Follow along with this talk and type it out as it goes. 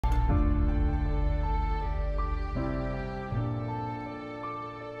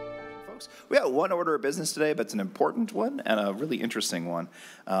folks. We got one order of business today, but it's an important one and a really interesting one.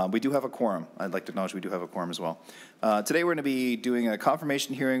 We do have a quorum. I'd like to acknowledge we do have a quorum as well. Today we're going to be doing a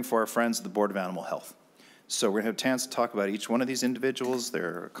confirmation hearing for our friends at the Board of Animal Health. So we're going to have a chance to talk about each one of these individuals,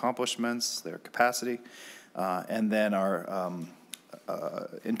 their accomplishments, their capacity, and then our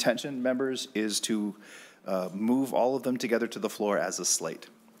intention, members, is to move all of them together to the floor as a slate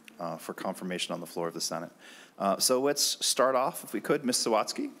for confirmation on the floor of the Senate. So let's start off, if we could. Ms.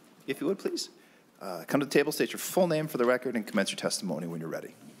 Sawatsky, if you would, please. Come to the table, state your full name for the record, and commence your testimony when you're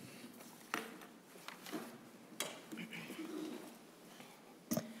ready.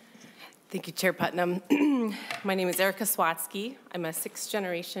 Thank you, Chair Putnam. My name is Erica Sawatsky. I'm a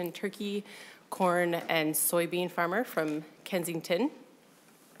sixth-generation turkey, corn, and soybean farmer from Kensington.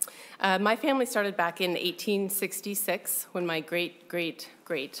 My family started back in 1866 when my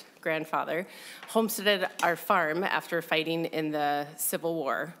great-great-great-grandfather homesteaded our farm after fighting in the Civil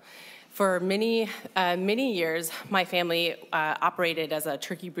War. For many years, my family operated as a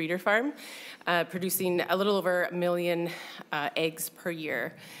turkey breeder farm, producing a little over 1 million eggs per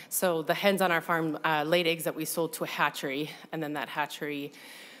year. So the hens on our farm laid eggs that we sold to a hatchery, and then that hatchery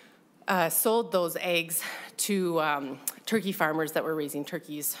sold those eggs to turkey farmers that were raising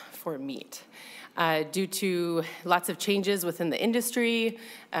turkeys for meat. Due to lots of changes within the industry,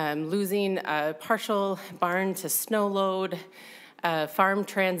 losing a partial barn to snow load, farm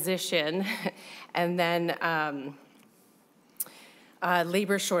transition, and then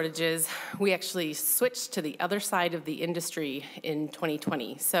labor shortages, we actually switched to the other side of the industry in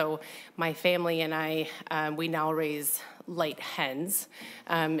 2020. So my family and I, we now raise light hens,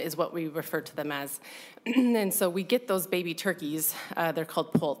 is what we refer to them as. And so we get those baby turkeys, they're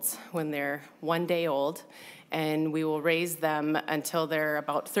called poults, when they're 1 day old, and we will raise them until they're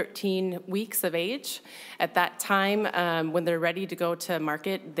about 13 weeks of age. At that time, when they're ready to go to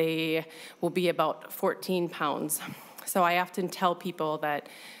market, they will be about 14 pounds. So I often tell people that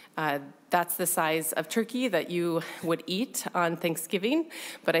that's the size of turkey that you would eat on Thanksgiving,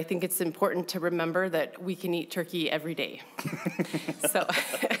 but I think it's important to remember that we can eat turkey every day. So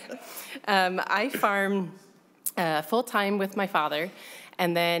I farm full-time with my father,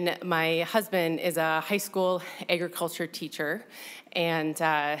 and then my husband is a high school agriculture teacher. And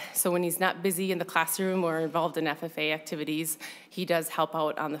so when he's not busy in the classroom or involved in FFA activities, he does help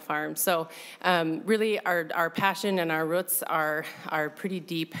out on the farm. So really our passion and our roots are pretty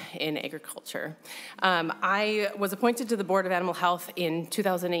deep in agriculture. I was appointed to the Board of Animal Health in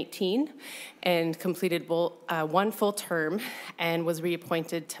 2018 and completed one full term and was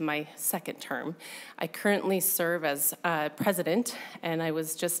reappointed to my second term. I currently serve as president, and I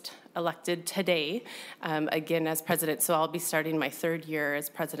was just elected today, again as president, so I'll be starting my third year as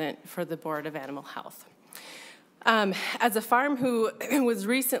president for the Board of Animal Health. As a farm who was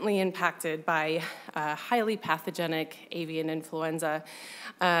recently impacted by highly pathogenic avian influenza,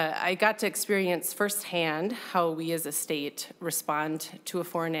 I got to experience firsthand how we as a state respond to a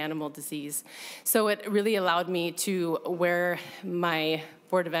foreign animal disease. So it really allowed me to wear my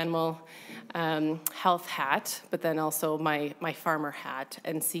Board of Animal Health hat, but then also my farmer hat,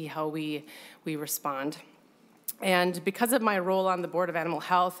 and see how we respond. And because of my role on the Board of Animal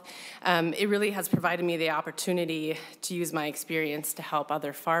Health, it really has provided me the opportunity to use my experience to help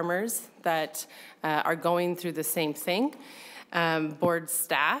other farmers that are going through the same thing, board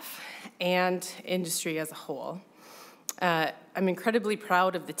staff, and industry as a whole. I'm incredibly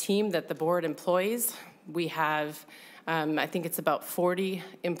proud of the team that the board employs. We have, I think it's about 40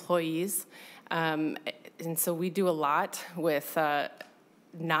 employees, and so we do a lot with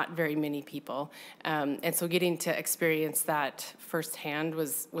not very many people. And so getting to experience that firsthand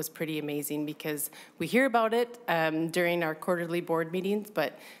was pretty amazing, because we hear about it during our quarterly board meetings,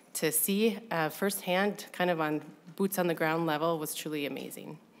 but to see firsthand, kind of on boots on the ground level, was truly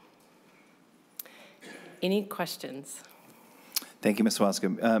amazing. Any questions? Thank you, Ms.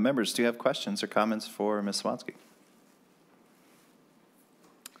 Sawatsky. Members, do you have questions or comments for Ms. Sawatsky?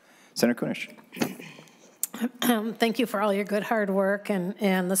 Senator Kunish. Thank you for all your good hard work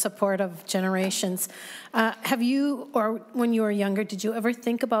and the support of generations. Have you, or when you were younger, did you ever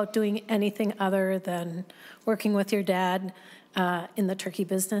think about doing anything other than working with your dad in the turkey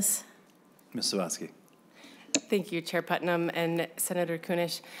business? Ms. Sawatsky. Thank you, Chair Putnam and Senator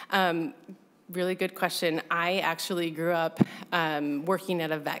Kunish. Really good question. I actually grew up working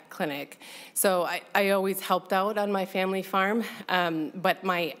at a vet clinic. So I always helped out on my family farm, but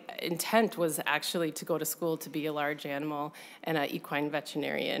my intent was actually to go to school to be a large animal and an equine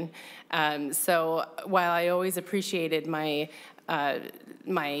veterinarian. So while I always appreciated my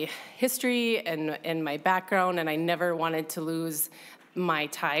history and my background, and I never wanted to lose my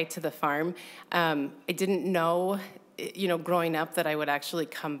tie to the farm. I didn't know, growing up that I would actually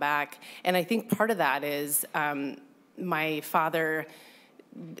come back. And I think part of that is my father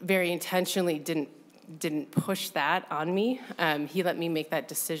very intentionally didn't push that on me. He let me make that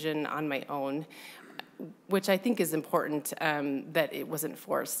decision on my own, which I think is important, that it wasn't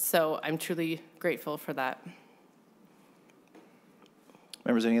forced. So I'm truly grateful for that.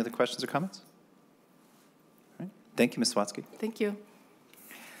 Members, any other questions or comments? All right. Thank you, Ms. Swatsky. Thank you.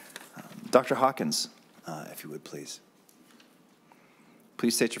 Dr. Hawkins, if you would, please.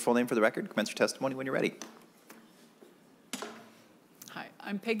 Please state your full name for the record. Commence your testimony when you're ready. Hi,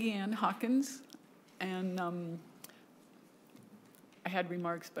 I'm Peggy Ann Hawkins, and I had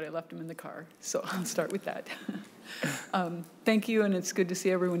remarks, but I left them in the car, so I'll start with that. Thank you, and it's good to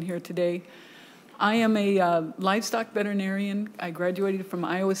see everyone here today. I am a livestock veterinarian. I graduated from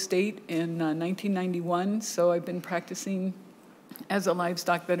Iowa State in 1991, so I've been practicing as a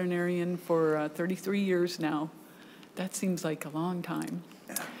livestock veterinarian for 33 years now. That seems like a long time.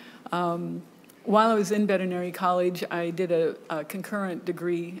 While I was in veterinary college, I did a concurrent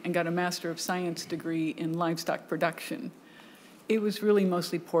degree and got a Master of Science degree in livestock production. It was really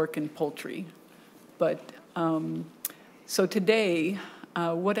mostly pork and poultry. But so today,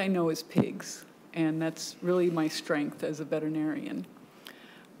 what I know is pigs, and that's really my strength as a veterinarian.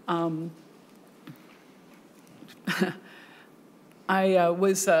 I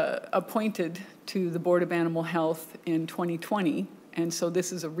was appointed to the Board of Animal Health in 2020, and so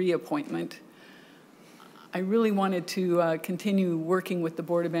this is a reappointment. I really wanted to continue working with the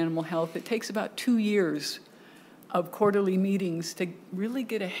Board of Animal Health. It takes about 2 years of quarterly meetings to really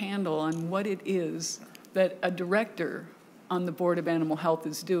get a handle on what it is that a director on the Board of Animal Health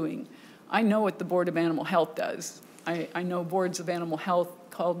is doing. I know what the Board of Animal Health does. I know boards of animal health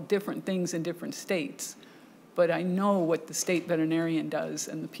called different things in different states, but I know what the state veterinarian does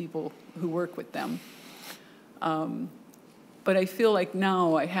and the people who work with them. But I feel like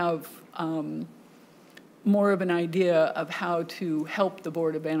now I have more of an idea of how to help the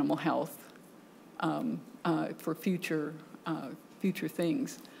Board of Animal Health for future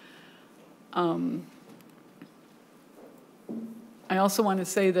things. I also want to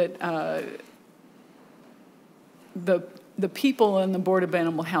say that the people on the Board of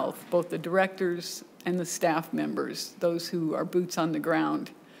Animal Health, both the directors and the staff members, those who are boots on the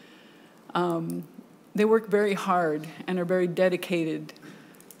ground, they work very hard and are very dedicated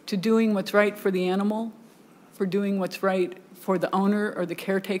to doing what's right for the animal, for doing what's right for the owner or the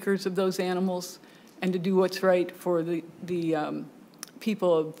caretakers of those animals, and to do what's right for the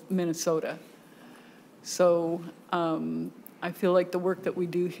people of Minnesota. So I feel like the work that we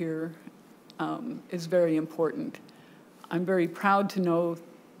do here is very important. I'm very proud to know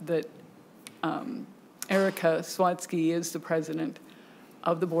that Erica Swatsky is the president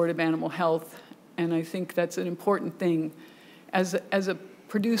of the Board of Animal Health, and I think that's an important thing. As a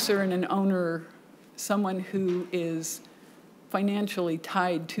producer and an owner, someone who is financially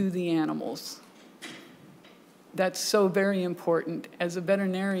tied to the animals, that's so very important. As a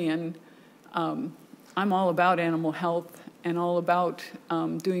veterinarian, I'm all about animal health and all about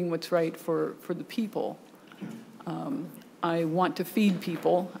doing what's right for the people. I want to feed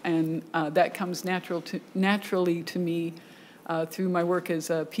people, and that comes naturally to me through my work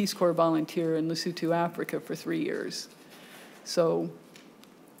as a Peace Corps volunteer in Lesotho, Africa for 3 years. So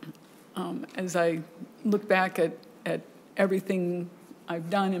as I look back at everything I've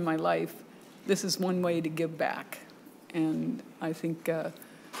done in my life, this is one way to give back. And I think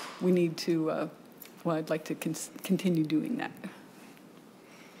we need to, well, I'd like to continue doing that.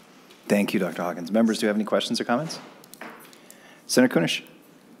 Thank you, Dr. Hawkins. Members, do you have any questions or comments? Senator Kunish.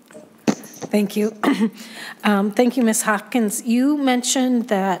 Thank you. Thank you, Ms. Hopkins. You mentioned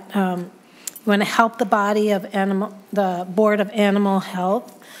that you want to help the body of the Board of Animal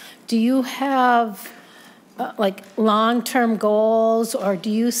Health. Do you have like long-term goals, or do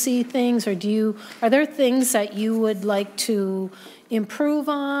you see things, or are there things that you would like to improve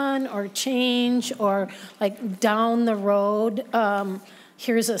on or change, or like down the road?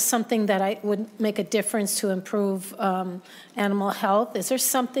 Here's something that I would make a difference to improve animal health. Is there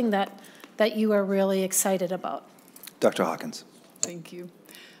something that you are really excited about? Dr. Hawkins. Thank you.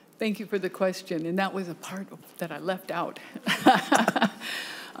 Thank you for the question, and that was a part that I left out.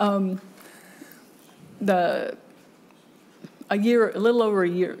 A little over a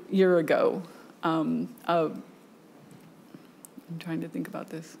year ago, I'm trying to think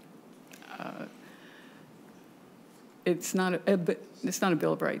about this. It's not a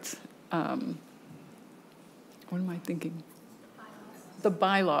Bill of Rights. What am I thinking? The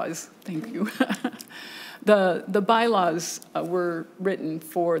bylaws. Thank you. The bylaws were written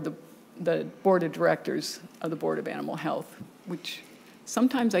for the board of directors of the Board of Animal Health, which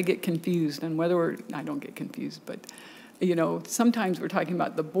sometimes I get confused on whether I don't get confused, but you know, sometimes we're talking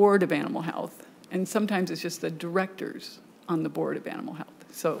about the Board of Animal Health, and sometimes it's just the directors on the Board of Animal Health.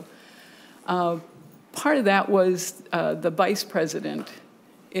 So part of that was the vice president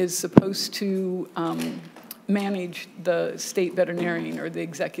is supposed to manage the state veterinarian or the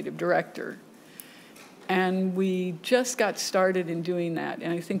executive director. And we just got started in doing that.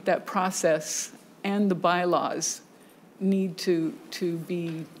 And I think that process and the bylaws need to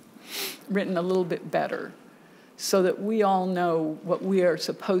be written a little bit better so that we all know what we are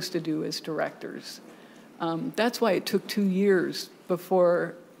supposed to do as directors. That's why it took 2 years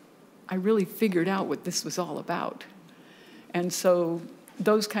before I really figured out what this was all about. And so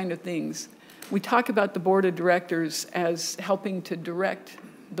those kind of things. We talk about the board of directors as helping to direct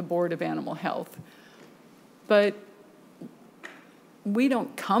the Board of Animal Health. But we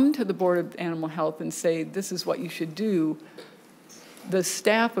don't come to the Board of Animal Health and say, this is what you should do. The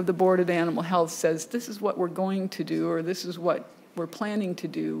staff of the Board of Animal Health says, this is what we're going to do, or this is what we're planning to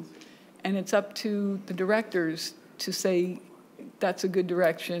do. And it's up to the directors to say, that's a good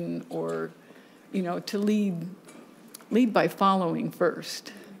direction, or, you know, to lead by following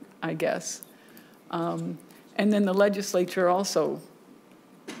first, I guess. And then the legislature also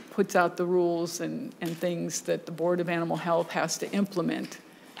puts out the rules and things that the Board of Animal Health has to implement.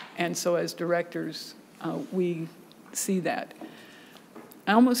 And so as directors, we see that.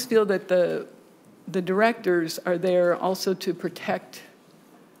 I almost feel that the directors are there also to protect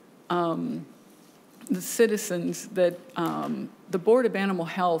the citizens, that the Board of Animal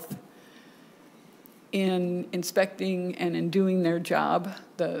Health, in inspecting and in doing their job,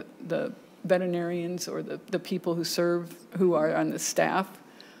 the veterinarians or the people who are on the staff,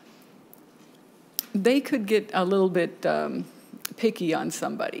 they could get a little bit picky on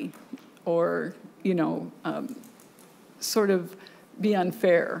somebody, or, you know, sort of be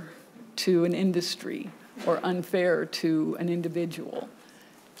unfair to an industry or unfair to an individual.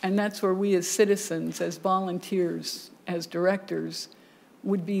 And that's where we as citizens, as volunteers, as directors,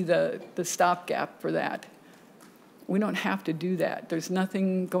 would be the stopgap for that. We don't have to do that. There's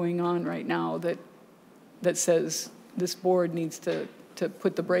nothing going on right now that says this board needs to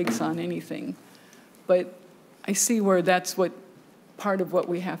put the brakes on anything. But I see where that's part of what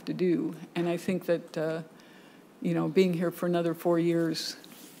we have to do. And I think that, you know, being here for another 4 years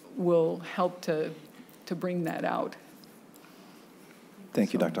will help to bring that out.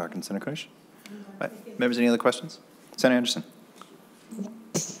 Thank you, Dr. Hawkins. Senator Kunish? Right. Members, any other questions? Senator Anderson.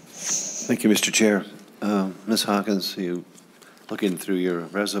 Thank you, Mr. Chair. Ms. Hawkins, you looking through your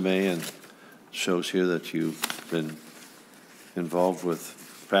resume and shows here that you've been involved with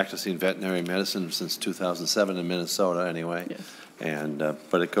practicing veterinary medicine since 2007 in Minnesota, anyway. Yes. And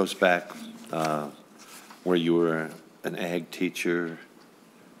but it goes back where you were an ag teacher,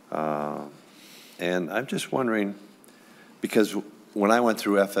 and I'm just wondering, because when I went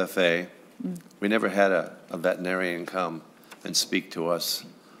through FFA, we never had a veterinarian come and speak to us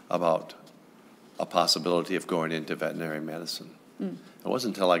about a possibility of going into veterinary medicine. It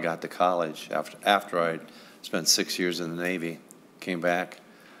wasn't until I got to college, after I'd spent 6 years in the Navy, came back,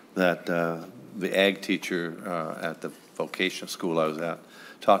 that the ag teacher at the vocational school I was at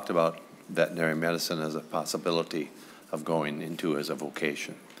talked about veterinary medicine as a possibility of going into as a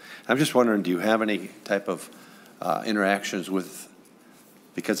vocation. I'm just wondering, do you have any type of interactions with,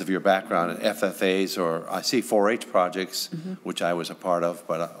 because of your background in FFAs, or I see 4-H projects, which I was a part of,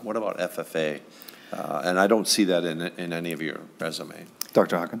 but what about FFA? And I don't see that in any of your resume.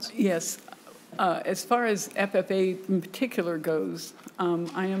 Dr. Hawkins? Yes. As far as FFA in particular goes,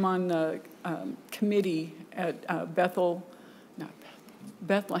 I am on the committee at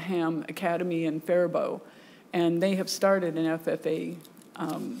Bethlehem Academy in Faribault, and they have started an FFA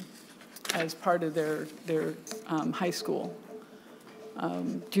as part of their high school,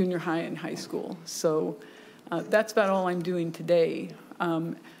 junior high and high school. So that's about all I'm doing today.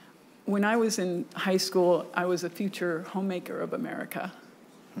 When I was in high school, I was a future homemaker of America.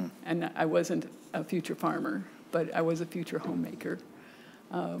 And I wasn't a future farmer, but I was a future homemaker.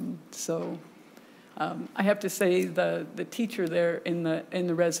 I have to say the teacher there in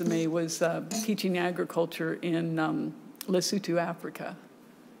the resume was teaching agriculture in Lesotho, Africa,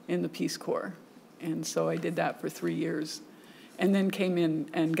 in the Peace Corps. And so I did that for 3 years, and then came in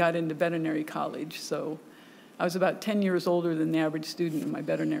and got into veterinary college. So I was about 10 years older than the average student in my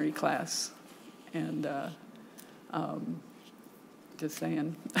veterinary class. And just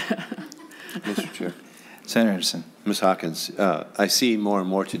saying. Mr. Chair. Senator Anderson. Ms. Hawkins, I see more and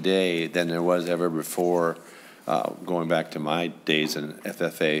more today than there was ever before, going back to my days in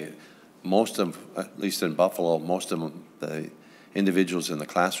FFA. Most of, at least in Buffalo, most of them, the individuals in the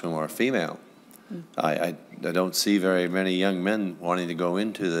classroom are female. I don't see very many young men wanting to go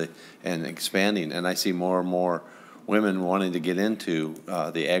into and expanding, and I see more and more women wanting to get into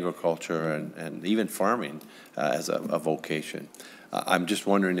the agriculture and even farming as a vocation. I'm just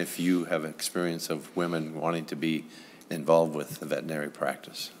wondering if you have experience of women wanting to be involved with the veterinary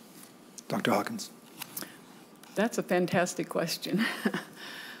practice. Dr. Hawkins. That's a fantastic question.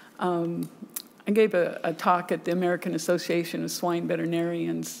 I gave a talk at the American Association of Swine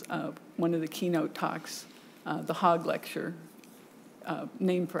Veterinarians, one of the keynote talks, the Hogg Lecture,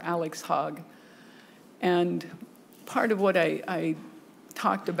 named for Alex Hogg. And part of what I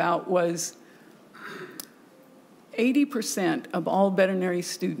talked about was 80% of all veterinary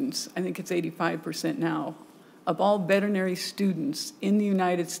students, I think it's 85% now, of all veterinary students in the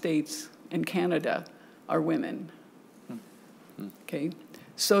United States and Canada are women. Okay,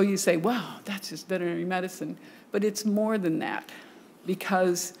 so you say, wow, that's just veterinary medicine. But it's more than that,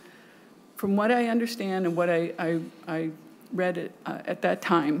 because from what I understand and what I read at that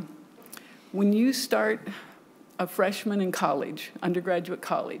time, when you start a freshman in college, undergraduate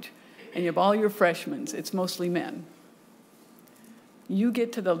college, and you have all your freshmen, it's mostly men. You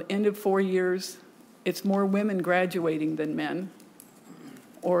get to the end of 4 years, it's more women graduating than men,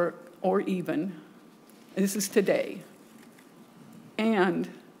 or even. This is today. And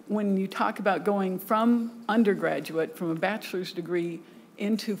when you talk about going from undergraduate, from a bachelor's degree,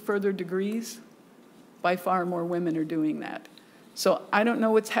 into further degrees, by far more women are doing that. So I don't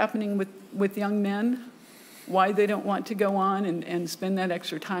know what's happening with young men, why they don't want to go on and spend that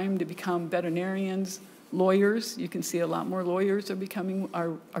extra time to become veterinarians, lawyers. You can see a lot more lawyers are becoming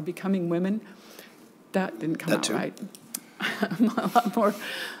women. That didn't come out right. A lot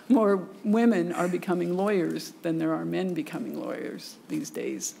more women are becoming lawyers than there are men becoming lawyers these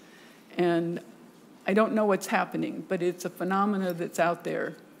days. And I don't know what's happening, but it's a phenomena that's out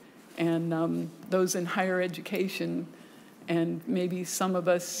there. And those in higher education, and maybe some of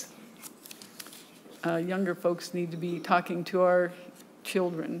us younger folks, need to be talking to our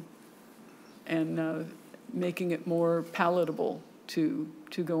children and making it more palatable to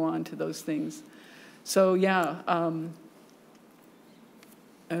go on to those things. So yeah,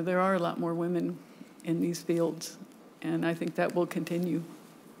 there are a lot more women in these fields, and I think that will continue.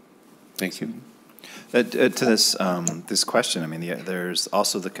 Thank you. To this this question, I mean, there's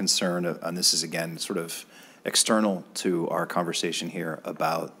also the concern of, and this is again sort of external to our conversation here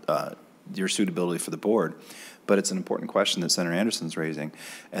about your suitability for the board, but it's an important question that Senator Anderson's raising,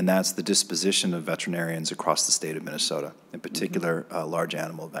 and that's the disposition of veterinarians across the state of Minnesota, in particular large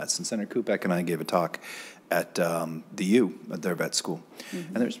animal vets. And Senator Kupek and I gave a talk at the U, at their vet school,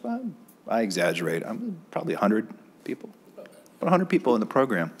 and there's, I exaggerate, probably 100 people. About 100 people in the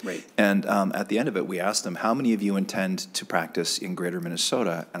program. Right. And at the end of it, we asked them, how many of you intend to practice in greater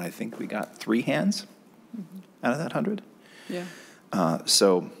Minnesota? And I think we got 3 hands out of that 100. Yeah.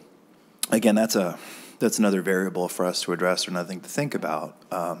 So again, that's another variable for us to address, or another thing to think about.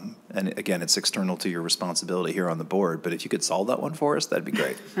 And again, it's external to your responsibility here on the board, but if you could solve that one for us, that'd be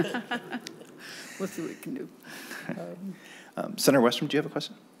great. We'll see what we can do. Senator Westrom, do you have a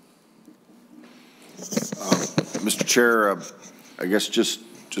question? Mr. Chair, I guess just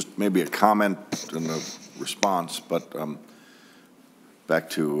maybe a comment and a response, but back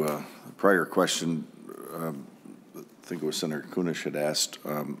to the prior question, I think it was Senator Kunesh had asked,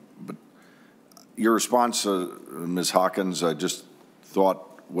 but your response, Ms. Hawkins, I just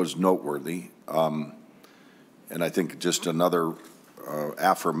thought was noteworthy, and I think just another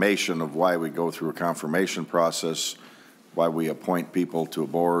affirmation of why we go through a confirmation process, why we appoint people to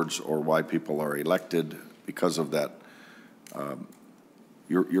boards, or why people are elected because of that.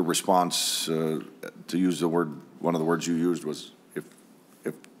 Your response, to use the word, one of the words you used was,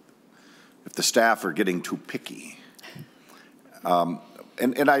 if the staff are getting too picky.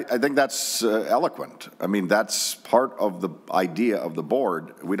 And I think that's eloquent. I mean, that's part of the idea of the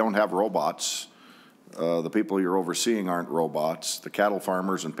board. We don't have robots. The people you're overseeing aren't robots. The cattle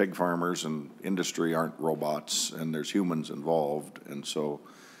farmers and pig farmers and industry aren't robots, and there's humans involved. And so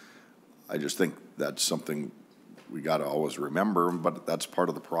I just think that's something we got to always remember, but that's part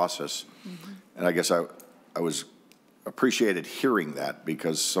of the process. And I guess I was appreciated hearing that,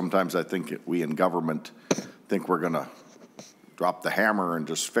 because sometimes I think we in government think we're going to drop the hammer and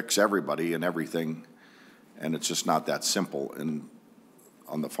just fix everybody and everything, and it's just not that simple. And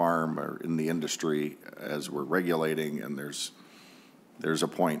on the farm or in the industry, as we're regulating, and there's a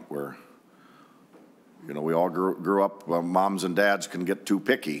point where you know, we all grew up, moms and dads can get too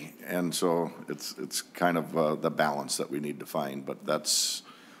picky, and so it's kind of the balance that we need to find. But that's,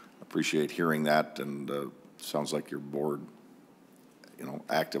 appreciate hearing that, and sounds like your board, you know,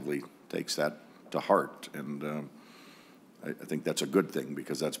 actively takes that to heart, and I think that's a good thing,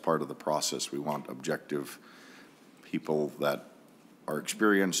 because that's part of the process. We want objective people that are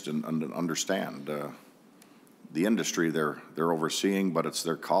experienced and understand the industry they're overseeing, but it's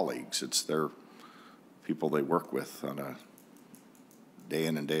their colleagues, it's their people they work with on a day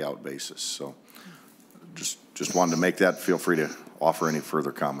in and day out basis. So just wanted to make that. Feel free to offer any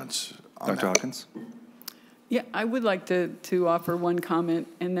further comments on Dr. that. Hawkins? Yeah, I would like to offer one comment,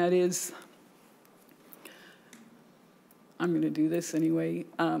 and that is, I'm going to do this anyway.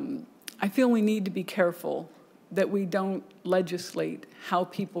 I feel we need to be careful that we don't legislate how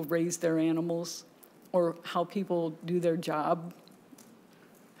people raise their animals or how people do their job.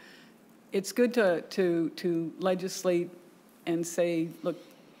 It's good to legislate and say, look,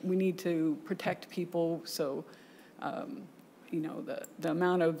 we need to protect people, so you know, the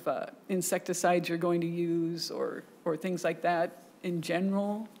amount of insecticides you're going to use or things like that. In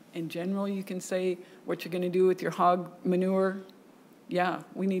general, you can say what you're going to do with your hog manure. Yeah,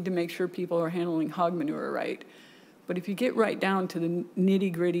 we need to make sure people are handling hog manure right. But if you get right down to the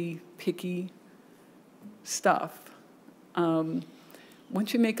nitty-gritty, picky stuff,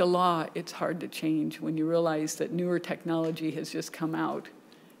 once you make a law, it's hard to change when you realize that newer technology has just come out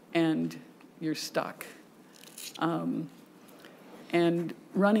and you're stuck. And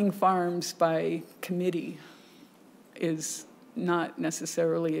running farms by committee is not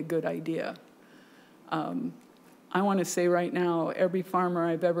necessarily a good idea. I want to say right now, every farmer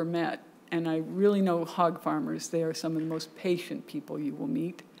I've ever met, and I really know hog farmers, they are some of the most patient people you will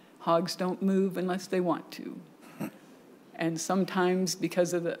meet. Hogs don't move unless they want to. And sometimes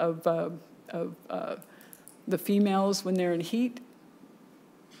because of the females, when they're in heat,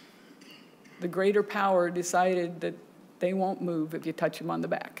 the greater power decided that they won't move if you touch them on the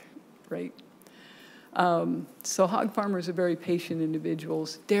back, right? So hog farmers are very patient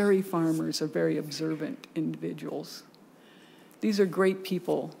individuals. Dairy farmers are very observant individuals. These are great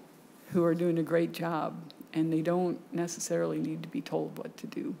people who are doing a great job, and they don't necessarily need to be told what to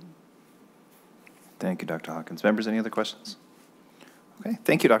do. Thank you, Dr. Hawkins. Members, any other questions? Okay,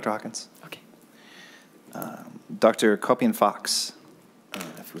 thank you, Dr. Hawkins. Okay. Dr. Copian-Fox,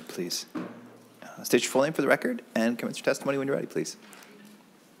 if you would please. State your full name for the record and commence your testimony when you're ready, please.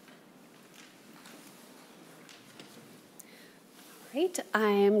 Right,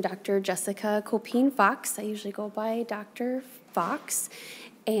 I'm Dr. Jessica Copian-Fox. I usually go by Dr. Fox,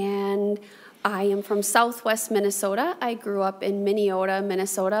 and I am from Southwest Minnesota. I grew up in Minneota,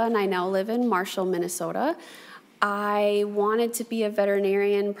 Minnesota, and I now live in Marshall, Minnesota. I wanted to be a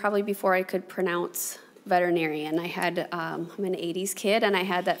veterinarian probably before I could pronounce veterinarian. I had, I'm an 80s kid, and I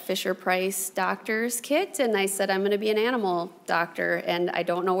had that Fisher-Price doctor's kit, and I said, I'm going to be an animal doctor, and I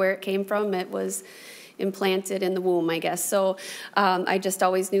don't know where it came from. It was implanted in the womb, I guess. So I just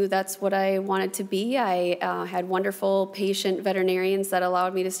always knew that's what I wanted to be. I had wonderful patient veterinarians that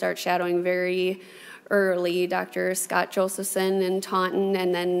allowed me to start shadowing very early, Dr. Scott Josephson in Taunton,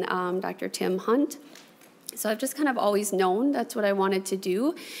 and then Dr. Tim Hunt. So I've just kind of always known that's what I wanted to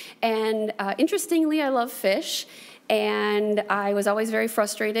do. And interestingly, I love fish. And I was always very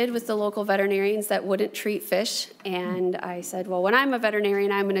frustrated with the local veterinarians that wouldn't treat fish. And I said, well, when I'm a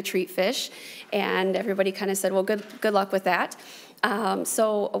veterinarian, I'm going to treat fish. And everybody kind of said, well, good luck with that.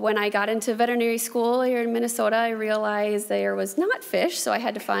 So when I got into veterinary school here in Minnesota, I realized there was not fish, so I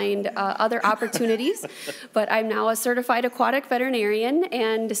had to find other opportunities. But I'm now a certified aquatic veterinarian,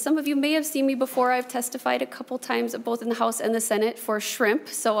 and some of you may have seen me before. I've testified a couple times, both in the House and the Senate, for shrimp.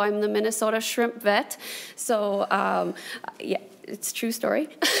 So I'm the Minnesota shrimp vet. So yeah, it's a true story.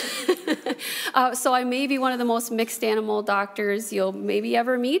 So I may be one of the most mixed animal doctors you'll maybe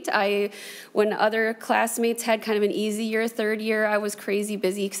ever meet. When other classmates had kind of an easy year, third year, I was crazy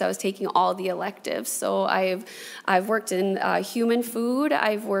busy because I was taking all the electives. So I've worked in human food.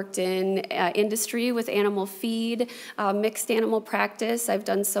 I've worked in industry with animal feed, mixed animal practice. I've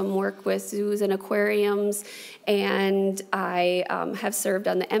done some work with zoos and aquariums, and I have served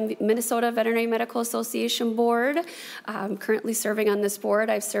on the Minnesota Veterinary Medical Association board. I'm currently serving on this board.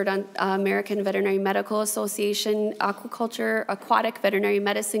 I've served on American Veterinary Medical Association Aquatic Veterinary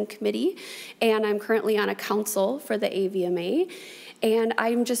Medicine Committee, and I'm currently on a council for the AVMA. And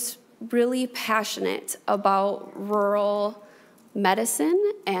I'm just really passionate about rural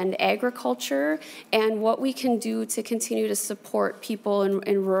medicine and agriculture and what we can do to continue to support people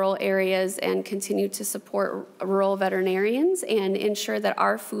in rural areas and continue to support rural veterinarians and ensure that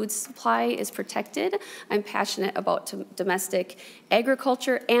our food supply is protected. I'm passionate about domestic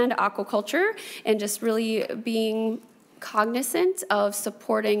agriculture and aquaculture and just really being cognizant of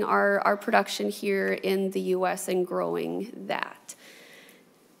supporting our production here in the U.S. and growing that.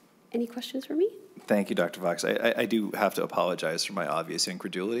 Any questions for me? Thank you, Dr. Fox. I do have to apologize for my obvious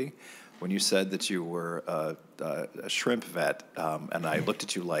incredulity. When you said that you were a shrimp vet, and I looked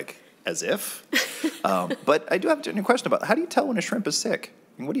at you like, as if. But I do have a genuine question about how do you tell when a shrimp is sick?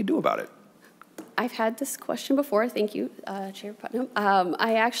 And what do you do about it? I've had this question before. Thank you, Chair Putnam.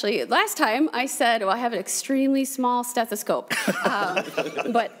 I actually, last time I said, well, I have an extremely small stethoscope.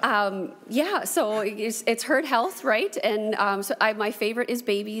 Yeah, so it's herd health, right? And my favorite is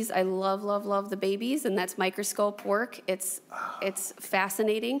babies. I love, love, love the babies, and that's microscope work. It's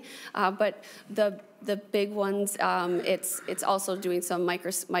fascinating. But the big ones, it's also doing some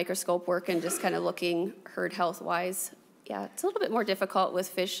microscope work and just kind of looking herd health-wise. Yeah, it's a little bit more difficult with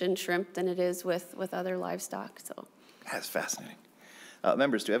fish and shrimp than it is with other livestock. So That's fascinating.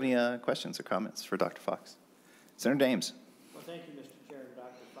 Members, do you have any questions or comments for Dr. Fox? Senator Dames. Well, thank you, Mr. Chair and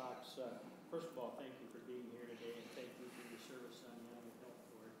Dr. Fox. First of all, thank you for being here today, and thank you for your service on the Animal Health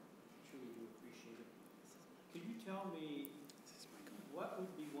Board. Truly do appreciate it. Could you tell me what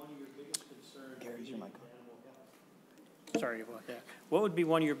would be one of your biggest concerns dealing with animal health? Sorry about that. What would be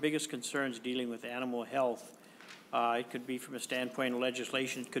one of your biggest concerns dealing with animal health? It could be from a standpoint of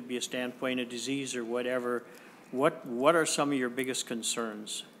legislation, it could be a standpoint of disease or whatever. What are some of your biggest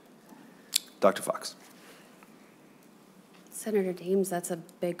concerns? Dr. Fox. Senator Dames, that's a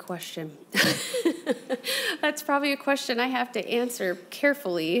big question. That's probably a question I have to answer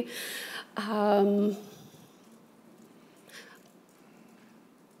carefully. I'm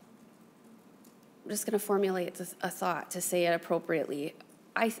just going to formulate a thought to say it appropriately.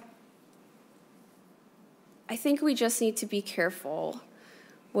 I think we just need to be careful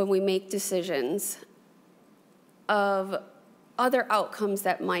when we make decisions of other outcomes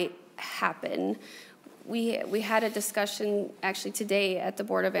that might happen. We had a discussion actually today at the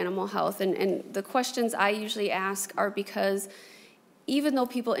Board of Animal Health, and the questions I usually ask are because even though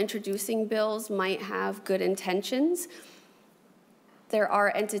people introducing bills might have good intentions, there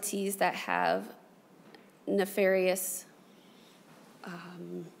are entities that have nefarious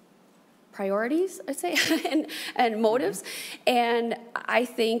priorities, I'd say, and motives. And I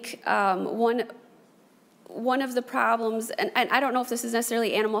think one of the problems, and I don't know if this is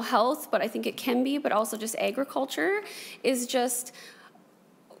necessarily animal health, but I think it can be, but also just agriculture, is just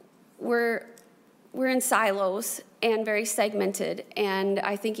we're in silos and very segmented. And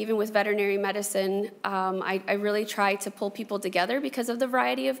I think even with veterinary medicine, I really try to pull people together because of the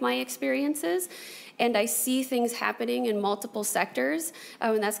variety of my experiences. And I see things happening in multiple sectors.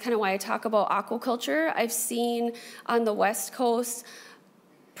 And that's kind of why I talk about aquaculture. I've seen on the West Coast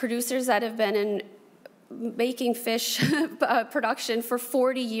producers that have been in making fish production for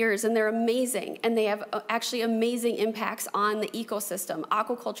 40 years, and they're amazing, and they have actually amazing impacts on the ecosystem.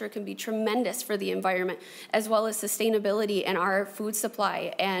 Aquaculture can be tremendous for the environment, as well as sustainability and our food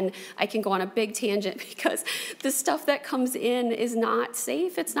supply. And I can go on a big tangent because the stuff that comes in is not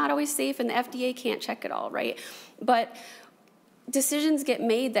safe. It's not always safe, and the FDA can't check it all, right? But decisions get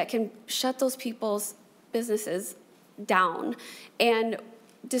made that can shut those people's businesses down. And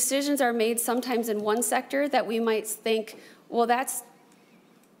decisions are made sometimes in one sector that we might think, well, that's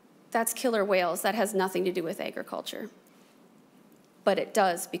killer whales. That has nothing to do with agriculture. But it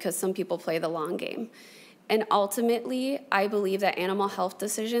does, because some people play the long game. And ultimately, I believe that animal health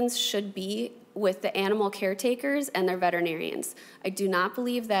decisions should be with the animal caretakers and their veterinarians. I do not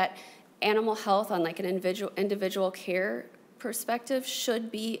believe that animal health on like an individual care perspective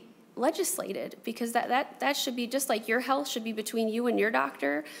should be legislated, because that should be just like your health should be between you and your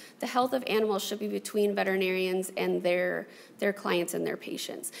doctor. The health of animals should be between veterinarians and their clients and their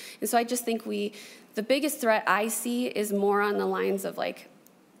patients. And so I just think the biggest threat I see is more on the lines of like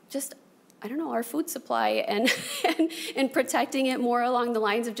just, I don't know, our food supply and protecting it more along the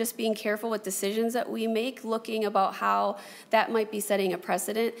lines of just being careful with decisions that we make, looking about how that might be setting a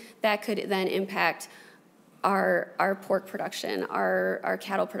precedent that could then impact our pork production, our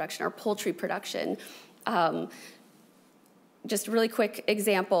cattle production, our poultry production. Just a really quick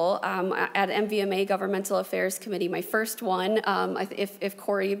example, at MVMA Governmental Affairs Committee, my first one, if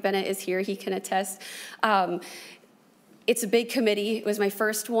Corey Bennett is here, he can attest. It's a big committee. It was my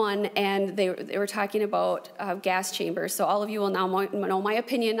first one, and they were talking about gas chambers. So all of you will now know my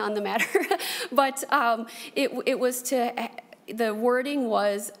opinion on the matter. But it was to the wording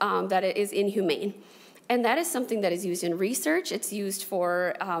was that it is inhumane. And that is something that is used in research. It's used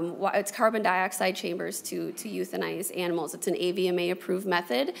for, it's carbon dioxide chambers to euthanize animals. It's an AVMA-approved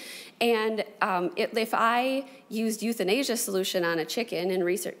method. And if I used euthanasia solution on a chicken in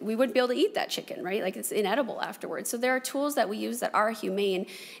research, we wouldn't be able to eat that chicken, right? Like, it's inedible afterwards. So there are tools that we use that are humane,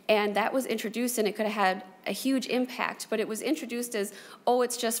 and that was introduced, and it could have had a huge impact, but it was introduced as, oh,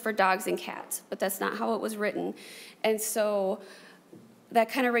 it's just for dogs and cats, but that's not how it was written. And so that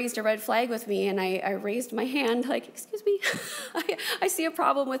kind of raised a red flag with me, and I raised my hand like, excuse me, I see a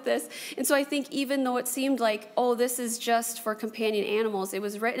problem with this. And so I think even though it seemed like, oh, this is just for companion animals, it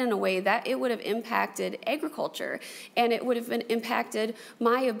was written in a way that it would have impacted agriculture, and it would have impacted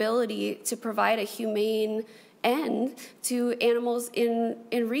my ability to provide a humane end to animals in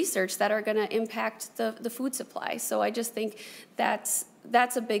research that are going to impact the food supply. So I just think that's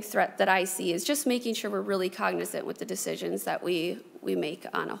a big threat that I see, is just making sure we're really cognizant with the decisions that we make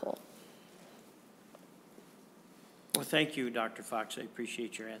on a whole. Well, thank you, Dr. Fox. I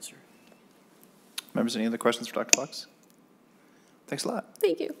appreciate your answer. Members, any other questions for Dr. Fox? Thanks a lot.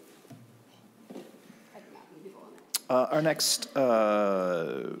 Thank you. Our next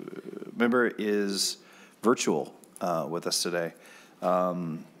member is virtual with us today.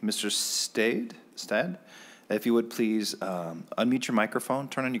 Mr. Stad, if you would please unmute your microphone,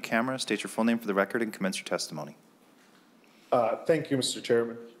 turn on your camera, state your full name for the record, and commence your testimony. Thank you, Mr.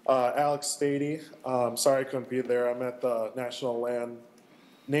 Chairman. Alex Stady. Sorry I couldn't be there. I'm at the National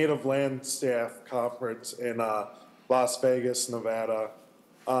Native Land Staff Conference in Las Vegas, Nevada.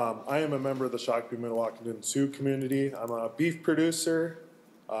 I am a member of the Shakopee Mdewakanton Sioux community. I'm a beef producer.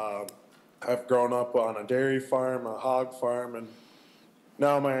 I've grown up on a dairy farm, a hog farm, and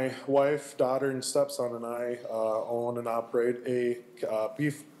now my wife, daughter, and stepson and I own and operate a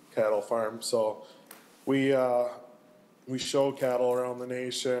beef cattle farm. So we show cattle around the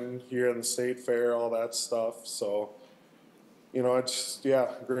nation, here in the state fair, all that stuff. So, you know,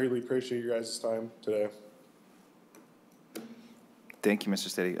 greatly appreciate you guys' time today. Thank you, Mr.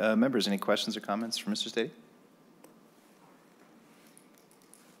 Stady. Members, any questions or comments for Mr. Stady?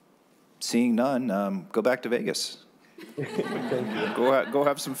 Seeing none, go back to Vegas. Go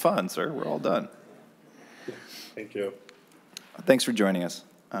have some fun, sir. We're all done. Thank you. Thanks for joining us.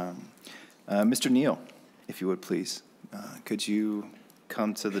 Mr. Neal, if you would please, could you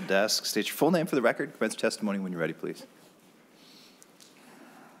come to the desk, state your full name for the record, commence testimony when you're ready, please.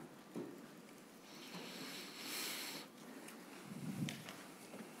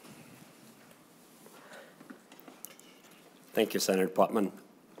 Thank you, Senator Putman.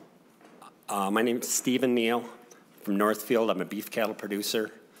 My name is Stephen Neal from Northfield. I'm a beef cattle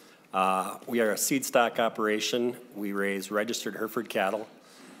producer. We are a seed stock operation. We raise registered Hereford cattle.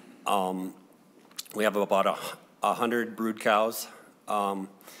 We have about 100 brood cows.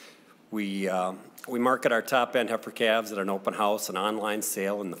 We market our top-end heifer calves at an open house and online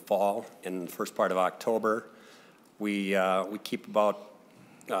sale in the fall and the first part of October. We keep about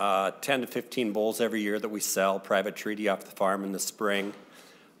 10 to 15 bulls every year that we sell, private treaty off the farm in the spring.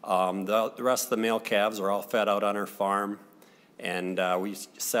 The rest of the male calves are all fed out on our farm, and we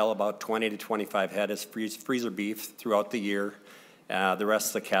sell about 20 to 25 head as freezer beef throughout the year. The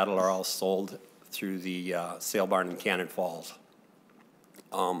rest of the cattle are all sold through the sale barn in Cannon Falls.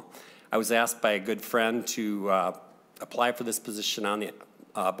 I was asked by a good friend to apply for this position on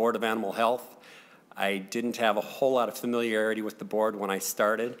the Board of Animal Health. I didn't have a whole lot of familiarity with the board when I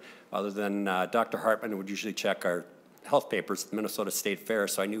started, other than Dr. Hartman would usually check our health papers at the Minnesota State Fair,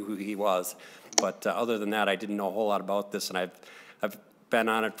 so I knew who he was. But other than that, I didn't know a whole lot about this, and I've been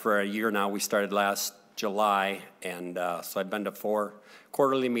on it for a year now. We started last July, and so I've been to 4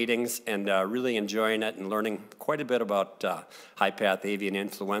 quarterly meetings and really enjoying it and learning quite a bit about high-path avian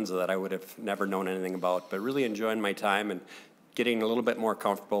influenza that I would have never known anything about, but really enjoying my time and getting a little bit more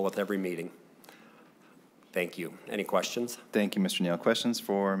comfortable with every meeting. Thank you. Any questions? Thank you, Mr. Neal. Questions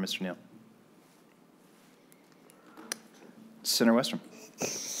for Mr. Neal? Senator Westrom.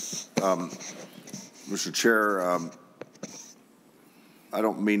 Mr. Chair, I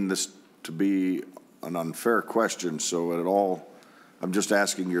don't mean this to be an unfair question, so at all, I'm just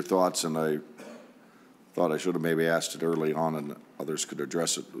asking your thoughts, and I thought I should have maybe asked it early on and others could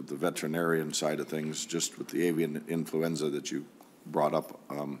address it with the veterinarian side of things, just with the avian influenza that you brought up.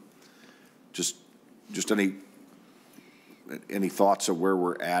 Just any thoughts of where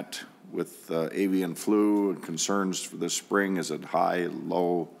we're at with avian flu and concerns for this spring? Is it high,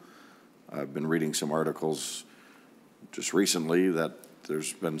 low? I've been reading some articles just recently that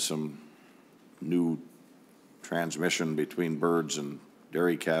there's been some new transmission between birds and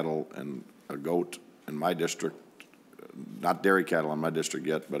dairy cattle and a goat in my district not dairy cattle in my district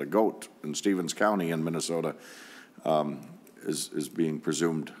yet, but a goat in Stevens County in Minnesota is being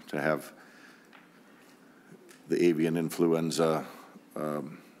presumed to have the avian influenza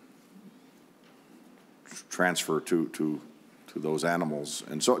transfer to those animals.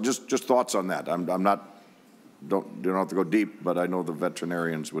 And so just thoughts on that. I'm not, don't have to go deep, but I know the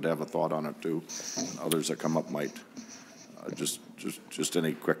veterinarians would have a thought on it too. Others that come up might. Just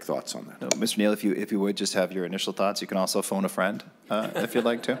any quick thoughts on that. No, Mr. Neal, if you would just have your initial thoughts, you can also phone a friend if you'd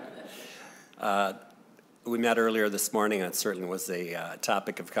like to. We met earlier this morning, and it certainly was a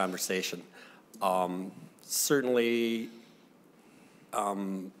topic of conversation. Certainly,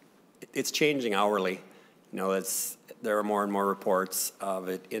 it's changing hourly. You know, there are more and more reports of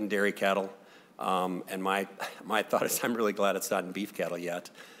it in dairy cattle, and my thought is I'm really glad it's not in beef cattle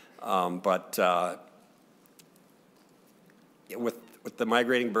yet. With the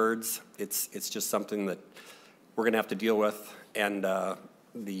migrating birds, it's just something that we're going to have to deal with, and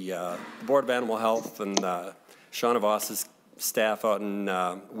the Board of Animal Health and Shauna Voss's staff out in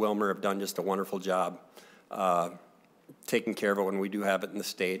Wilmer have done just a wonderful job taking care of it when we do have it in the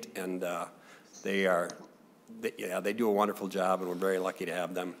state, and they do a wonderful job, and we're very lucky to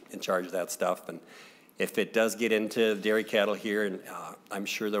have them in charge of that stuff. And if it does get into dairy cattle here, and I'm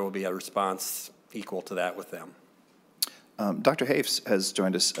sure there will be a response equal to that with them. Dr. Hafes has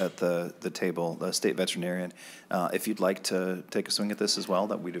joined us at the table, the state veterinarian. If you'd like to take a swing at this as well,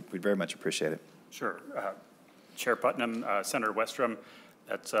 we'd very much appreciate it. Sure. Chair Putnam, Senator Westrom,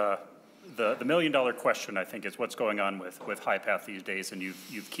 that's the million-dollar question, I think, is what's going on with high path these days, and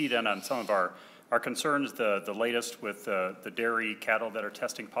you've keyed in on some of our concerns, the latest with the dairy cattle that are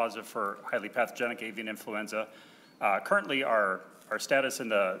testing positive for highly pathogenic avian influenza. Currently, our status in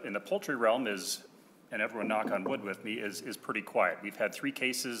the poultry realm is, and everyone knock on wood with me, is pretty quiet. We've had 3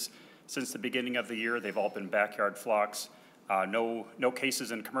 cases since the beginning of the year. They've all been backyard flocks. No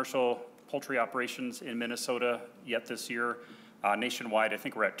cases in commercial poultry operations in Minnesota yet this year. Nationwide, I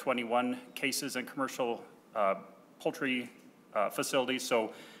think we're at 21 cases in commercial poultry facilities,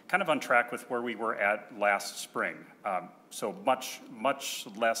 so kind of on track with where we were at last spring. So much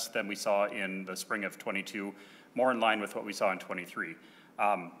less than we saw in the spring of 22, more in line with what we saw in 23.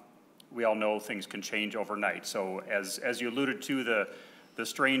 We all know things can change overnight. So as you alluded to, the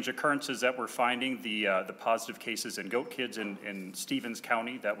strange occurrences that we're finding, the positive cases in goat kids in Stevens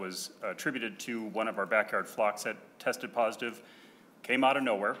County that was attributed to one of our backyard flocks that tested positive, came out of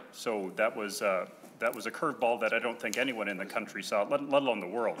nowhere. So that was a curveball that I don't think anyone in the country saw, let alone the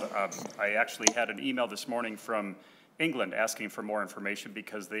world. I actually had an email this morning from England asking for more information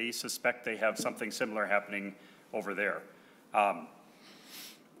because they suspect they have something similar happening over there.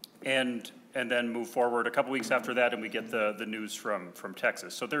 And then move forward a couple weeks after that, and we get the news from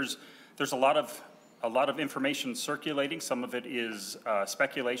Texas. So there's a lot of information circulating. Some of it is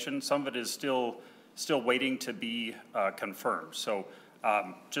speculation. Some of it is still waiting to be confirmed. So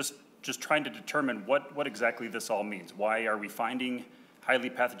just trying to determine what exactly this all means. Why are we finding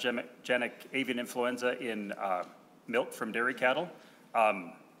highly pathogenic avian influenza in milk from dairy cattle?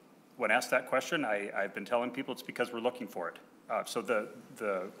 When asked that question, I've been telling people it's because we're looking for it. So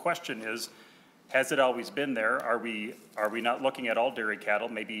the question is, has it always been there? Are we not looking at all dairy cattle?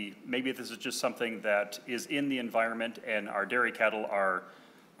 Maybe this is just something that is in the environment, and our dairy cattle are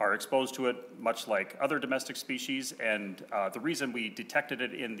exposed to it, much like other domestic species. And the reason we detected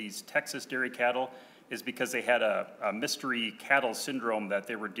it in these Texas dairy cattle is because they had a mystery cattle syndrome that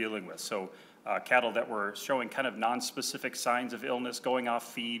they were dealing with. So cattle that were showing kind of non-specific signs of illness, going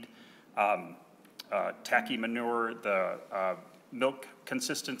off feed, tacky manure, the milk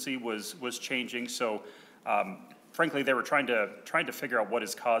consistency was changing. So frankly, they were trying to figure out what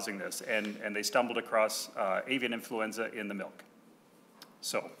is causing this, and they stumbled across avian influenza in the milk.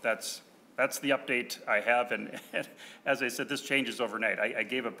 So that's the update I have, and as I said, this changes overnight. I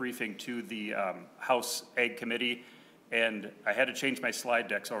gave a briefing to the House Ag Committee, and I had to change my slide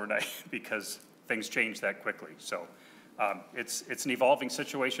decks overnight because things change that quickly. So it's an evolving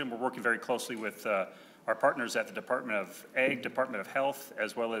situation. We're working very closely with our partners at the Department of Ag, Department of Health,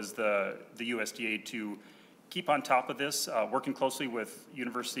 as well as the USDA to keep on top of this, working closely with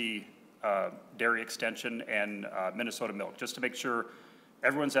University Dairy Extension and Minnesota Milk, just to make sure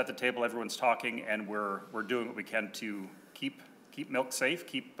everyone's at the table, everyone's talking, and we're doing what we can to keep milk safe,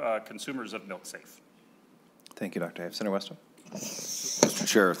 keep consumers of milk safe. Thank you, Dr. Hafes. Senator Westrom. Mr.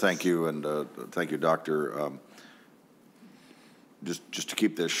 Chair, thank you, and thank you, Doctor. Just to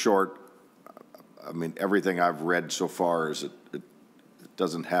keep this short, I mean, everything I've read so far is it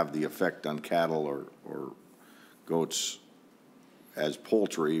doesn't have the effect on cattle or goats as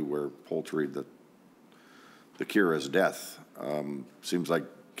poultry, where poultry, the the cure is death. Seems like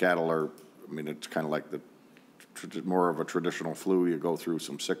cattle are, I mean, it's kind of like more of a traditional flu. You go through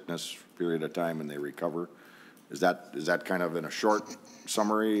some sickness period of time and they recover. Is that kind of in a short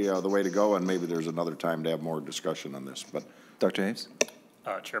summary the way to go? And maybe there's another time to have more discussion on this. But Dr. Hayes?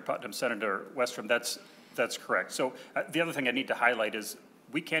 Chair Putnam, Senator Westrom, that's correct. So the other thing I need to highlight is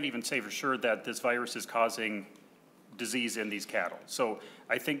we can't even say for sure that this virus is causing disease in these cattle. So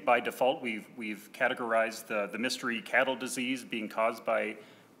I think by default we've categorized the mystery cattle disease being caused by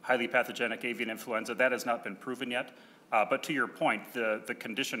highly pathogenic avian influenza. That has not been proven yet. But to your point, the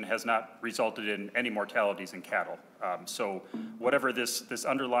condition has not resulted in any mortalities in cattle. So whatever this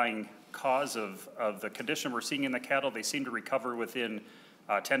underlying cause of the condition we're seeing in the cattle, they seem to recover within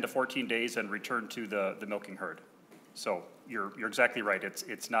 10 to 14 days and return to the milking herd. So you're exactly right.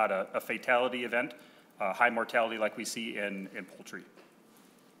 It's not a fatality event, high mortality like we see in poultry.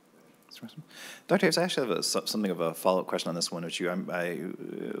 Dr. Hayes, I actually have something of a follow-up question on this one, which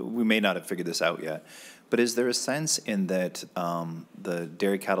we may not have figured this out yet. But is there a sense in that the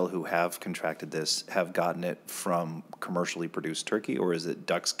dairy cattle who have contracted this have gotten it from commercially produced turkey, or is it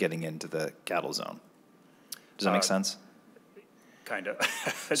ducks getting into the cattle zone? Does that make sense? Kind of.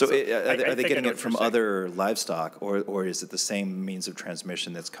 So are they getting it from other livestock, or is it the same means of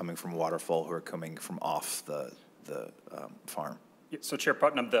transmission that's coming from waterfowl who are coming from off the farm? So, Chair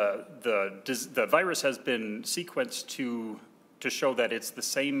Putnam, the virus has been sequenced to show that it's the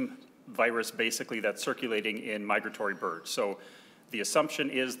same virus basically that's circulating in migratory birds. So the assumption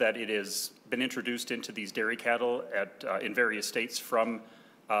is that it has been introduced into these dairy cattle in various states from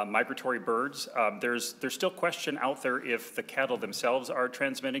migratory birds. There's still question out there if the cattle themselves are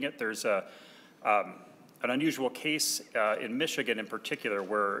transmitting it. There's an unusual case in Michigan in particular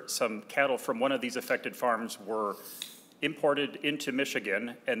where some cattle from one of these affected farms were imported into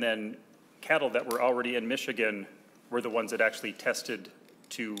Michigan, and then cattle that were already in Michigan were the ones that actually tested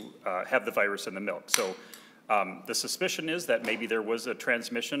to have the virus in the milk. So the suspicion is that maybe there was a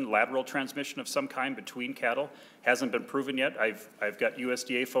transmission, lateral transmission of some kind between cattle. Hasn't been proven yet. I've got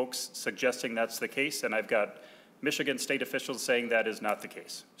USDA folks suggesting that's the case, and I've got Michigan state officials saying that is not the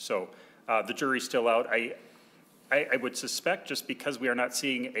case. So the jury's still out. I would suspect, just because we are not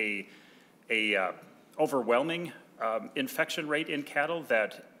seeing a overwhelming infection rate in cattle,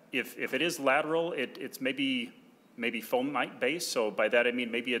 that if it is lateral, it's maybe foam mite based. So by that I mean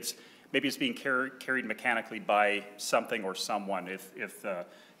maybe it's being carried mechanically by something or someone. If the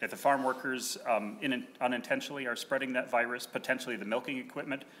farm workers unintentionally are spreading that virus, potentially the milking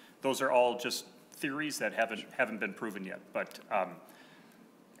equipment, those are all just theories that haven't been proven yet. But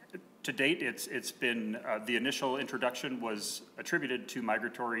to date, it's been the initial introduction was attributed to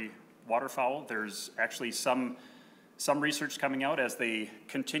migratory waterfowl. There's actually some research coming out as they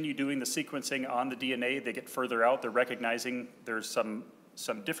continue doing the sequencing on the DNA. They get further out. They're recognizing there's some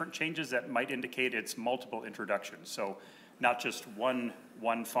different changes that might indicate it's multiple introductions. So not just one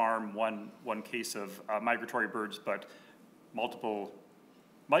farm, one case of migratory birds, but multiple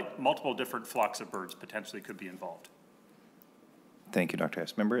different flocks of birds potentially could be involved. Thank you, Dr.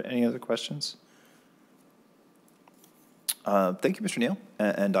 Hayes. Member, any other questions? Thank you, Mr. Neal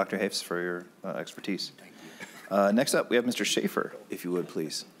and Dr. Hayes, for your expertise. Thank you. Next up, we have Mr. Schaefer, if you would,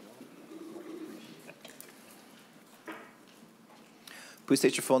 please. Please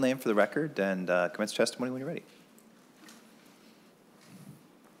state your full name for the record and commence testimony when you're ready.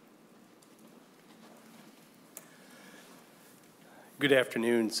 Good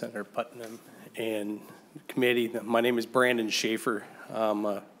afternoon, Senator Putnam and committee. My name is Brandon Schaefer. I'm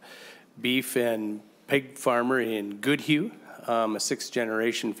a beef and pig farmer in Goodhue. I'm a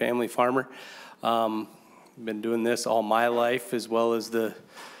sixth-generation family farmer. Been doing this all my life, as well as the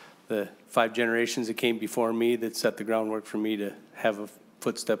 5 generations that came before me that set the groundwork for me to have a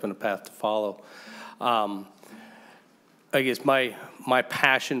footstep and a path to follow. I guess my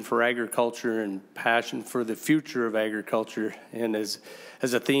passion for agriculture and passion for the future of agriculture, and as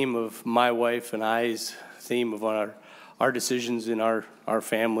a theme of my wife and I's theme of our decisions in our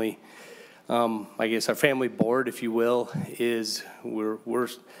family, I guess our family board, if you will, is we're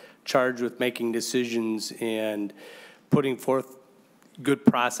charged with making decisions and putting forth good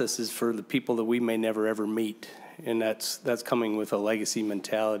processes for the people that we may never ever meet. And that's coming with a legacy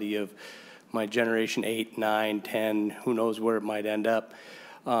mentality of my generation 8, 9, 10, who knows where it might end up.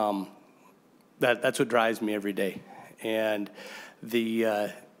 That's what drives me every day. And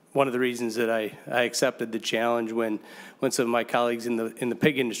one of the reasons that I accepted the challenge when some of my colleagues in the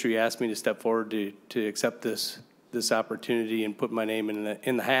pig industry asked me to step forward to accept this opportunity and put my name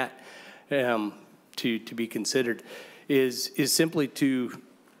in the hat to be considered is simply to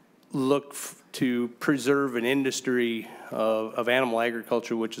look to preserve an industry of animal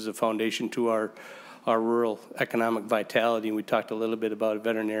agriculture, which is a foundation to our rural economic vitality. And we talked a little bit about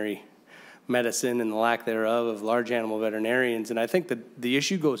veterinary medicine and the lack thereof of large animal veterinarians. And I think that the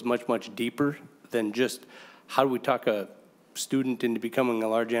issue goes much, much deeper than just how do we talk a student into becoming a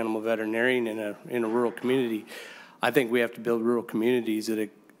large animal veterinarian in a rural community. I think we have to build rural communities that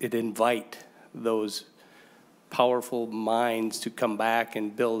invite those powerful minds to come back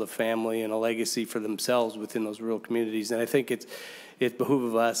and build a family and a legacy for themselves within those rural communities. And I think it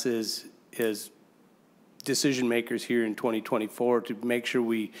behooves us as decision makers here in 2024 to make sure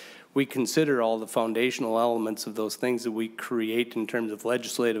we consider all the foundational elements of those things that we create in terms of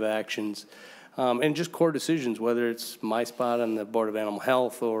legislative actions and just core decisions, whether it's my spot on the Board of Animal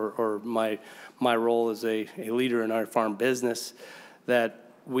Health or my role as a leader in our farm business, that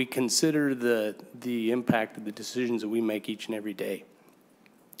we consider the impact of the decisions that we make each and every day.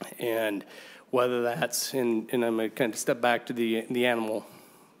 And whether that's and I'm going to kind of step back to the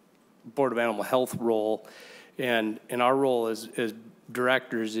Board of Animal Health role, and our role as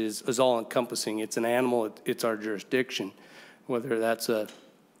directors is all encompassing. It's an animal, it's our jurisdiction, whether that's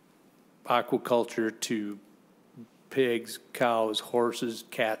aquaculture to pigs, cows, horses,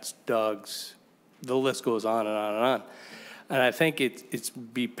 cats, dogs, the list goes on and on and on. And I think it's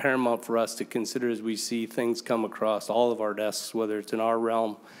be paramount for us to consider as we see things come across all of our desks, whether it's in our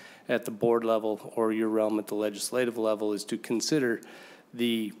realm at the board level or your realm at the legislative level, is to consider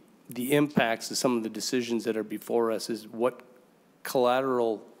the impacts of some of the decisions that are before us, is what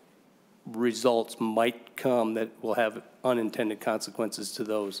collateral results might come that will have unintended consequences to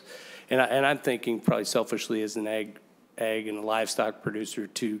those. And I'm thinking probably selfishly as an ag and livestock producer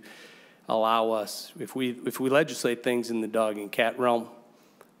to allow us, if we legislate things in the dog and cat realm,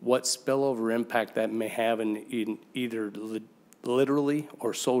 what spillover impact that may have in either literally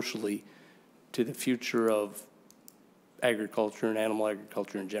or socially to the future of agriculture and animal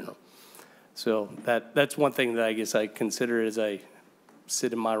agriculture in general. So that's one thing that I guess I consider as I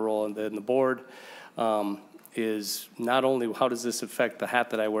sit in my role in the board, is not only how does this affect the hat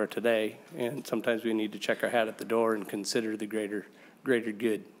that I wear today, and sometimes we need to check our hat at the door and consider the greater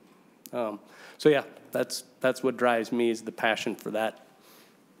good. So yeah, that's what drives me, is the passion for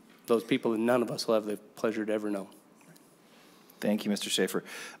those people that none of us will have the pleasure to ever know. Thank you, Mr. Schaefer.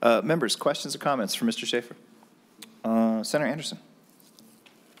 Members, questions or comments for Mr. Schaefer? Senator Anderson.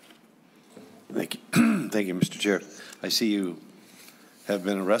 Thank you. Thank you, Mr. Chair. I see you have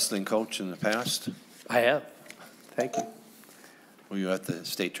been a wrestling coach in the past. I have. Thank you. Were you at the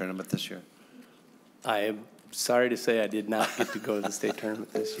state tournament this year? I am sorry to say I did not get to go to the state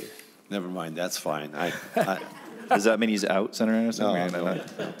tournament this year. Never mind, that's fine. Does that mean he's out, Senator Anderson? No.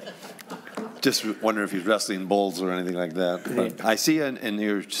 Just wonder if he's wrestling bulls or anything like that. But I see in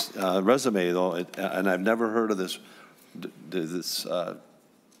your resume, though, and I've never heard of this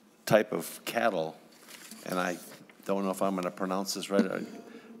type of cattle, and I don't know if I'm going to pronounce this right.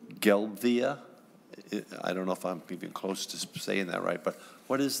 Gelbvia? I don't know if I'm even close to saying that right, but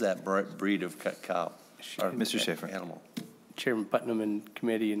what is that breed of cow? Mr. Schaefer. Animal. Chairman Putnam and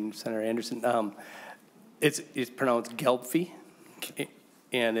committee and Senator Anderson. It's pronounced Gelbvieh,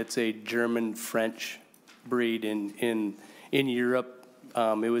 and it's a German-French breed in Europe.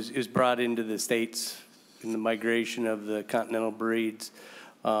 It was brought into the States in the migration of the continental breeds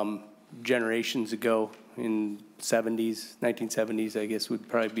generations ago in 1970s, I guess would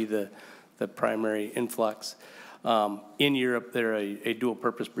probably be the primary influx. In Europe, they're a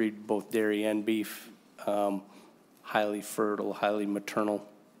dual-purpose breed, both dairy and beef. Highly fertile, highly maternal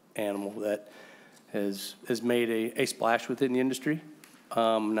animal that has made a splash within the industry.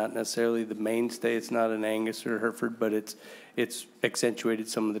 Not necessarily the mainstay. It's not an Angus or Hereford, but it's accentuated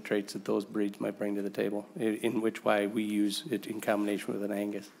some of the traits that those breeds might bring to the table, in which why we use it in combination with an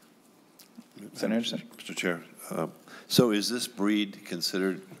Angus. Senator Anderson. Mr. Chair, so is this breed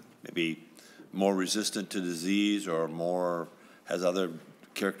considered maybe more resistant to disease or has other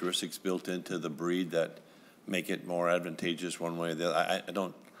characteristics built into the breed that make it more advantageous one way or the other? I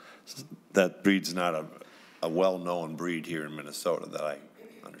don't, that breed's not a well-known breed here in Minnesota that I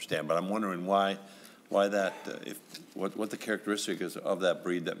understand, but I'm wondering why that, what the characteristic is of that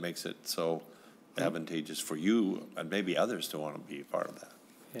breed that makes it so advantageous for you and maybe others to want to be a part of that.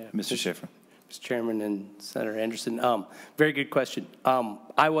 Yeah, Mr. Schaefer. Mr. Chairman and Senator Anderson, very good question.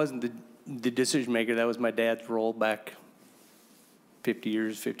 I wasn't the decision maker. That was my dad's role back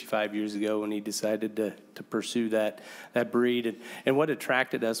 55 years ago when he decided to pursue that breed. And what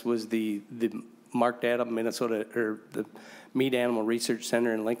attracted us was the Mark Adam, Minnesota, or the Meat Animal Research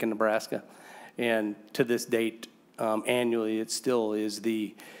Center in Lincoln, Nebraska. And to this date, annually, it still is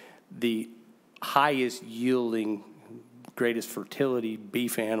the highest yielding, greatest fertility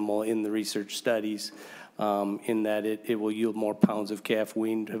beef animal in the research studies, in that it will yield more pounds of calf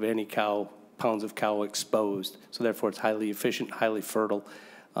weaned of any cow, pounds of cow exposed. So therefore it's highly efficient, highly fertile,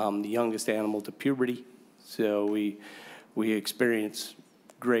 the youngest animal to puberty. So we experience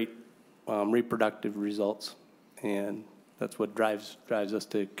great reproductive results, and that's what drives us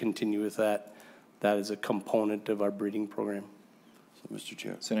to continue with that. That is a component of our breeding program. So, Mr.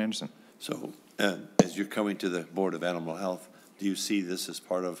 Chair. Senator Anderson. So, as you're coming to the Board of Animal Health, do you see this as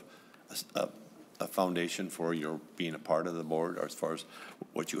part of a foundation for your being a part of the board, or as far as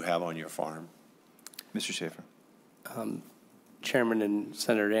what you have on your farm? Mr. Schaefer. Chairman and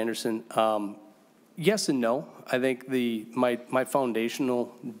Senator Anderson, yes and no. I think my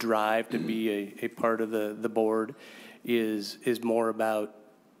foundational drive to be a part of the board is more about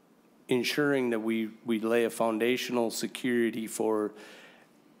ensuring that we lay a foundational security for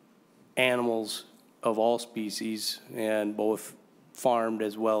animals of all species, and both farmed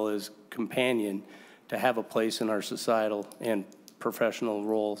as well as companion, to have a place in our societal and professional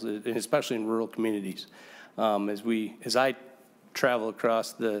roles, especially in rural communities. As I travel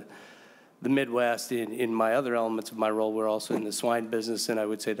across the Midwest in my other elements of my role, we're also in the swine business, and I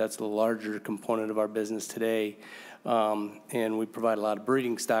would say that's the larger component of our business today. And we provide a lot of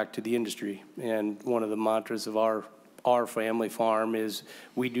breeding stock to the industry. And one of the mantras of our family farm is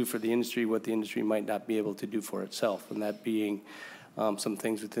we do for the industry what the industry might not be able to do for itself, and that being some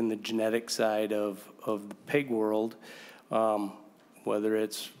things within the genetic side of the pig world, whether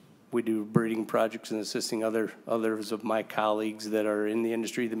it's we do breeding projects and assisting others of my colleagues that are in the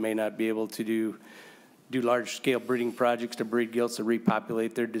industry that may not be able to do large-scale breeding projects to breed gilts to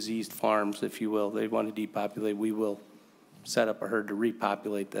repopulate their diseased farms, if you will. They want to depopulate. We will set up a herd to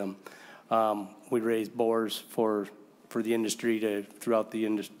repopulate them. We raise boars for the industry throughout the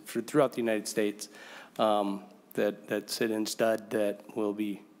United States that sit in stud that will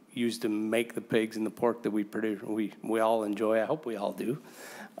be used to make the pigs and the pork that we produce. We all enjoy. I hope we all do.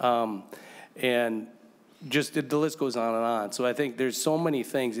 And just the list goes on and on. So I think there's so many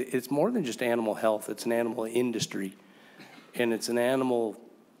things. It's more than just animal health. It's an animal industry, and it's an animal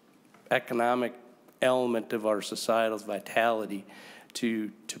economic element of our societal vitality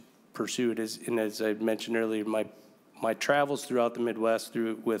to pursue it. And as I mentioned earlier, my travels throughout the Midwest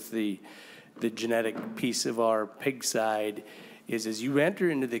with the genetic piece of our pig side is as you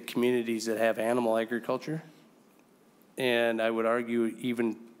enter into the communities that have animal agriculture, and I would argue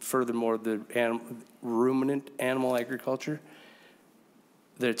even furthermore the ruminant animal agriculture,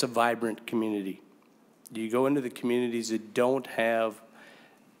 that it's a vibrant community. You go into the communities that don't have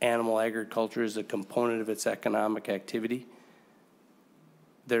animal agriculture as a component of its economic activity,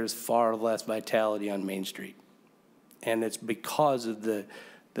 there's far less vitality on Main Street. And it's because of the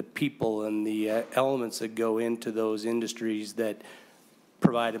people and the elements that go into those industries that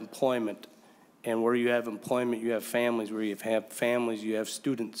provide employment. And where you have employment, you have families. Where you have families, you have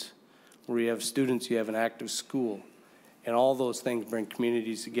students. Where you have students, you have an active school. And all those things bring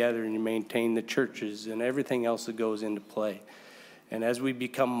communities together, and you maintain the churches and everything else that goes into play. And as we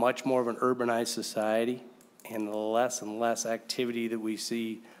become much more of an urbanized society, and the less and less activity that we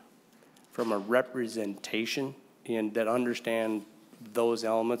see from a representation and that understand those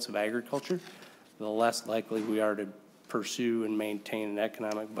elements of agriculture, the less likely we are to pursue and maintain an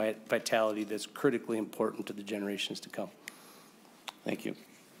economic vitality that's critically important to the generations to come. Thank you.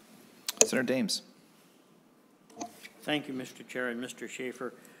 Senator Dames. Thank you, Mr. Chair and Mr.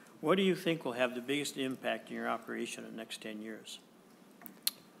 Schaefer. What do you think will have the biggest impact in your operation in the next 10 years?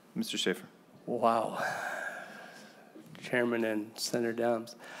 Mr. Schaefer. Wow. Chairman and Senator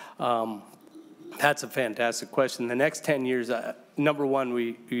Downs. That's a fantastic question. The next 10 years, number one,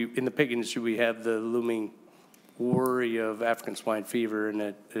 we in the pig industry, we have the looming worry of African swine fever and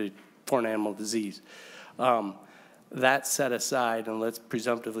a foreign animal disease. That set aside, and let's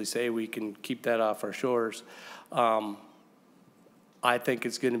presumptively say we can keep that off our shores, I think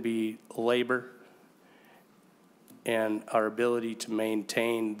it's going to be labor and our ability to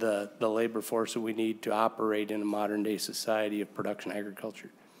maintain the labor force that we need to operate in a modern day society of production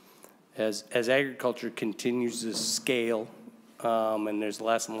agriculture. As agriculture continues to scale, and there's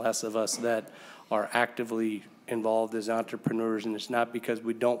less and less of us that are actively involved as entrepreneurs, and it's not because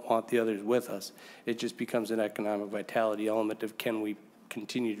we don't want the others with us. It just becomes an economic vitality element of can we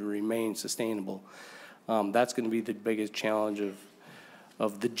continue to remain sustainable. That's going to be the biggest challenge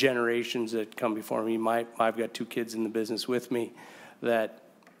of the generations that come before me. I've got two kids in the business with me that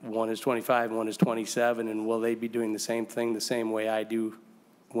one is 25, one is 27, and will they be doing the same thing the same way I do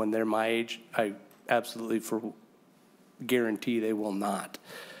when they're my age? I absolutely guarantee they will not.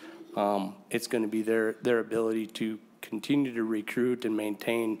 It's going to be their ability to continue to recruit and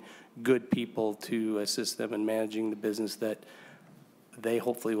maintain good people to assist them in managing the business that they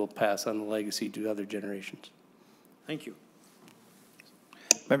hopefully will pass on the legacy to other generations. Thank you.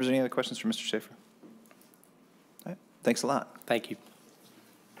 Members, any other questions for Mr. Schaefer? All right. Thanks a lot. Thank you.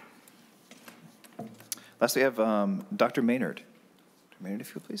 Last, we have Dr. Maynard. Dr. Maynard, if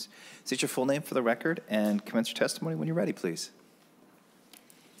you will, please. State your full name for the record and commence your testimony when you're ready, please.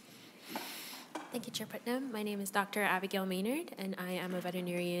 Thank you, Chair Putnam. My name is Dr. Abigail Maynard, and I am a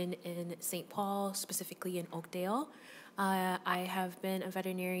veterinarian in St. Paul, specifically in Oakdale. I have been a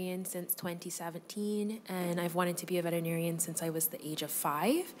veterinarian since 2017, and I've wanted to be a veterinarian since I was the age of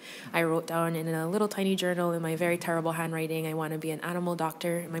 5. I wrote down in a little tiny journal in my very terrible handwriting, I want to be an animal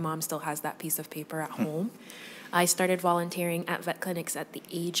doctor. My mom still has that piece of paper at home. I started volunteering at vet clinics at the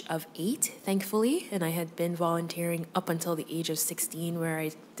age of 8, thankfully, and I had been volunteering up until the age of 16, where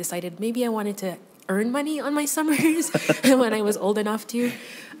I decided maybe I wanted to earn money on my summers when I was old enough to.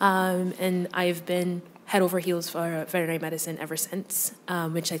 And I've been head over heels for veterinary medicine ever since,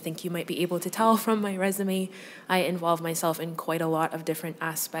 which I think you might be able to tell from my resume. I involve myself in quite a lot of different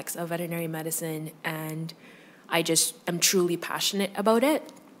aspects of veterinary medicine, and I just am truly passionate about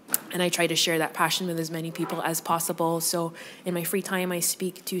it. And I try to share that passion with as many people as possible. So in my free time, I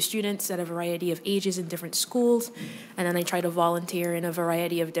speak to students at a variety of ages in different schools. And then I try to volunteer in a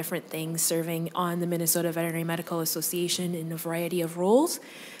variety of different things, serving on the Minnesota Veterinary Medical Association in a variety of roles.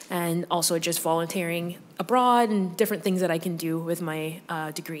 And also just volunteering abroad and different things that I can do with my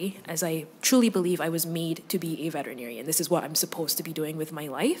degree, as I truly believe I was made to be a veterinarian. This is what I'm supposed to be doing with my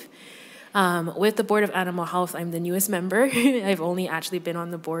life. With the Board of Animal Health, I'm the newest member. I've only actually been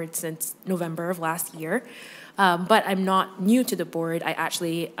on the board since November of last year. But I'm not new to the board. I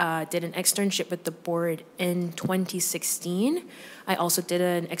actually did an externship with the board in 2016. I also did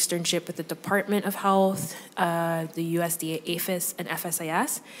an externship with the Department of Health, the USDA APHIS, and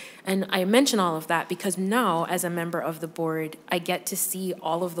FSIS. And I mention all of that because now, as a member of the board, I get to see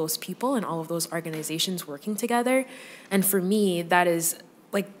all of those people and all of those organizations working together. And for me, that is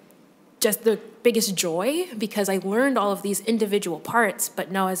like just the biggest joy, because I learned all of these individual parts, but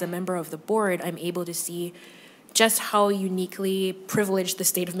now as a member of the board, I'm able to see just how uniquely privileged the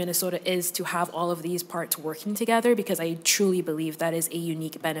state of Minnesota is to have all of these parts working together, because I truly believe that is a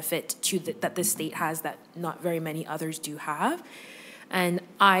unique benefit to that this state has that not very many others do have. And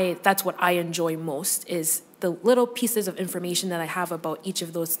that's what I enjoy most, is the little pieces of information that I have about each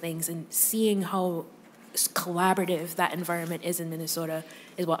of those things, and seeing how collaborative that environment is in Minnesota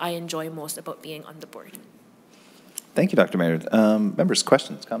is what I enjoy most about being on the board. Thank you, Dr. Maynard. Members,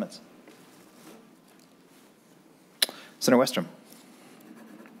 questions, comments? Senator Westrom.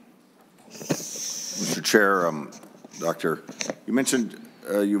 Mr. Chair, Doctor, you mentioned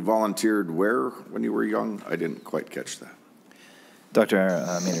you volunteered where when you were young? I didn't quite catch that. Dr.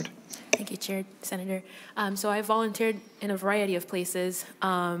 Maynard. Thank you, Chair, Senator. So I volunteered in a variety of places,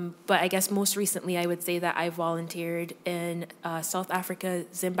 but I guess most recently I would say that I volunteered in South Africa,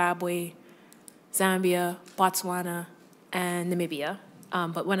 Zimbabwe, Zambia, Botswana, and Namibia.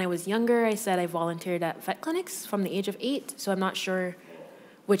 But when I was younger, I said I volunteered at vet clinics from the age of 8, so I'm not sure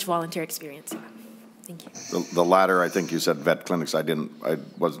which volunteer experience. Thank you. The latter, I think you said vet clinics. I didn't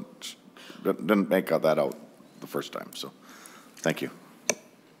make that out the first time, so thank you.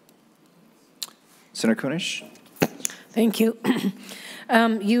 Senator Kunish. Thank you.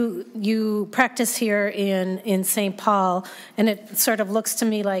 You practice here in St. Paul, and it sort of looks to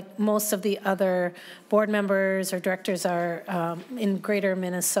me like most of the other board members or directors are in greater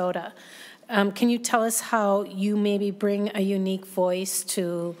Minnesota. Can you tell us how you maybe bring a unique voice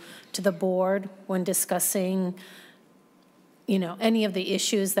to the board when discussing, any of the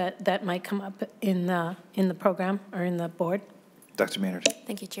issues that might come up in the program or in the board? Dr. Maynard.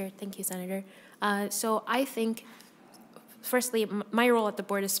 Thank you, Chair. Thank you, Senator. So I think, firstly, my role at the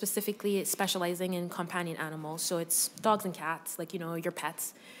board is specifically specializing in companion animals. So it's dogs and cats, like, your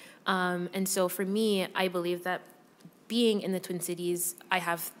pets. And so for me, I believe that being in the Twin Cities, I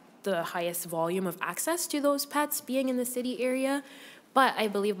have the highest volume of access to those pets being in the city area. But I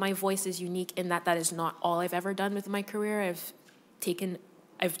believe my voice is unique in that is not all I've ever done with my career.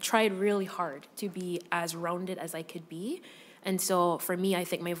 I've tried really hard to be as rounded as I could be. And so for me, I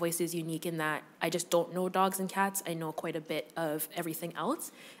think my voice is unique in that I just don't know dogs and cats. I know quite a bit of everything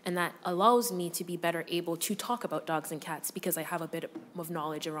else. And that allows me to be better able to talk about dogs and cats because I have a bit of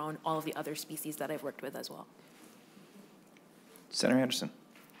knowledge around all of the other species that I've worked with as well. Senator Anderson.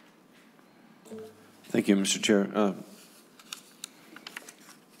 Thank you, Mr. Chair.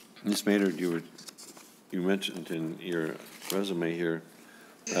 Ms. Maynard, you mentioned in your resume here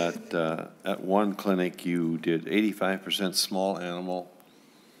At one clinic, you did 85% small animal,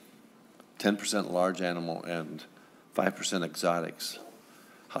 10% large animal, and 5% exotics.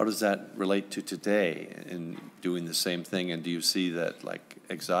 How does that relate to today in doing the same thing? And do you see that, like,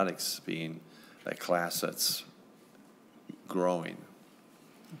 exotics being a class that's growing?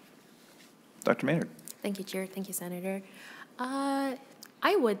 Dr. Maynard. Thank you, Chair. Thank you, Senator.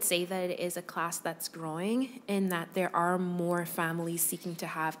 I would say that it is a class that's growing in that there are more families seeking to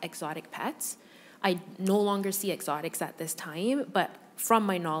have exotic pets. I no longer see exotics at this time, but from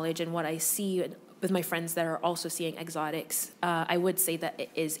my knowledge and what I see with my friends that are also seeing exotics, I would say that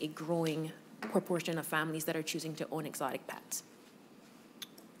it is a growing proportion of families that are choosing to own exotic pets.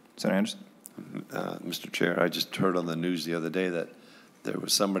 Senator Anderson. Mr. Chair, I just heard on the news the other day that there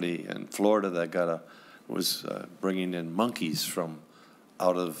was somebody in Florida that was bringing in monkeys from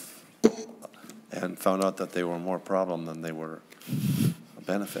out of, and found out that they were more problem than they were a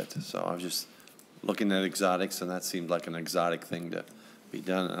benefit. So I was just looking at exotics, and that seemed like an exotic thing to be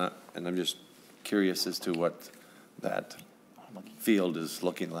done. And I'm just curious as to what that field is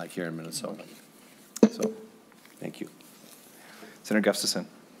looking like here in Minnesota. So, thank you. Senator Gustafson.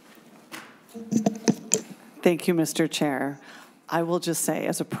 Thank you, Mr. Chair. I will just say,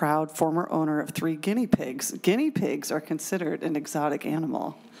 as a proud former owner of 3 guinea pigs are considered an exotic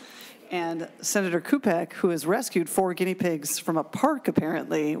animal. And Senator Kupek, who has rescued 4 guinea pigs from a park,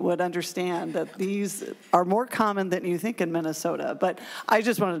 apparently, would understand that these are more common than you think in Minnesota. But I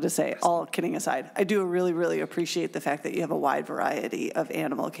just wanted to say, all kidding aside, I do really, really appreciate the fact that you have a wide variety of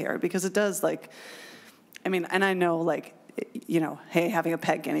animal care, because it does, like, I mean, and I know, like, you know, hey, having a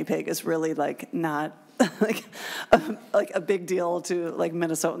pet guinea pig is really, like, not like a big deal to, like,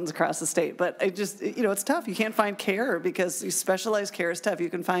 Minnesotans across the state. But I just, you know, it's tough. You can't find care because specialized care is tough.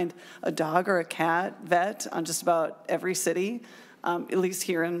 You can find a dog or a cat vet on just about every city, at least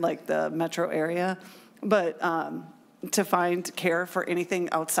here in, like, the metro area. But to find care for anything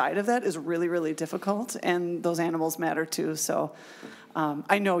outside of that is really, really difficult, and those animals matter too. So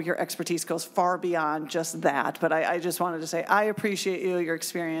I know your expertise goes far beyond just that, but I just wanted to say I appreciate you. Your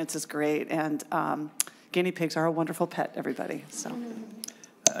experience is great, and guinea pigs are a wonderful pet, everybody. So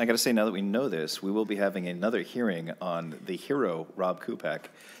I got to say, now that we know this, we will be having another hearing on the hero, Rob Kupek,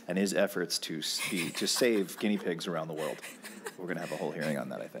 and his efforts to save guinea pigs around the world. We're going to have a whole hearing on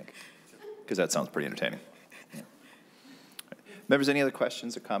that, I think, because that sounds pretty entertaining. Yeah. Members, any other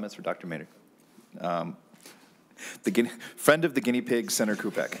questions or comments for Dr. Maynard? Friend of the guinea pig, Senator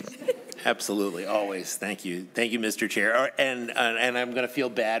Kupek. Absolutely, always. Thank you, Mr. Chair. And I'm going to feel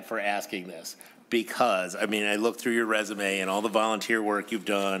bad for asking this because, I mean, I look through your resume and all the volunteer work you've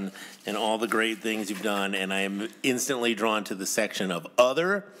done and all the great things you've done, and I am instantly drawn to the section of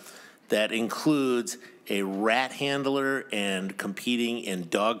other that includes a rat handler and competing in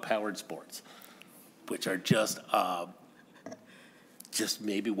dog-powered sports, which are just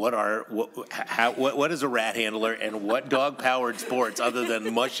maybe what is a rat handler and what dog-powered sports other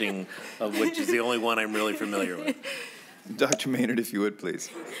than mushing, which is the only one I'm really familiar with. Dr. Maynard, if you would,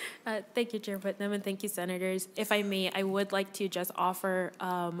 please. Thank you, Chair Putnam, and thank you, Senators. If I may, I would like to just offer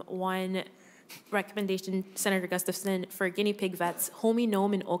one recommendation, Senator Gustafson, for guinea pig vets. Homie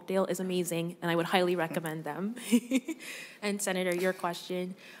Gnome in Oakdale is amazing, and I would highly recommend them. And Senator, your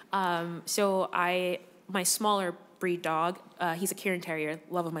question. My smaller breed dog, he's a Cairn Terrier,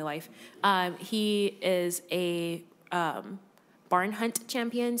 love of my life. He is a barn hunt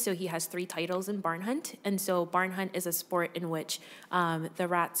champion, so he has 3 titles in barn hunt. And so barn hunt is a sport in which the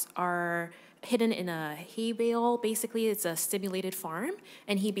rats are hidden in a hay bale. Basically, it's a simulated farm,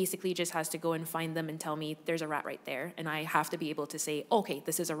 and he basically just has to go and find them and tell me there's a rat right there, and I have to be able to say, okay,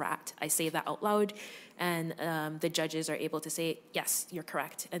 this is a rat. I say that out loud, and the judges are able to say, yes, you're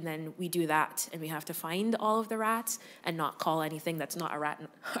correct, and then we do that, and we have to find all of the rats and not call anything that's not a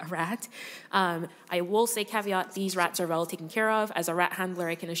rat. I will say, caveat, these rats are well taken care of. As a rat handler,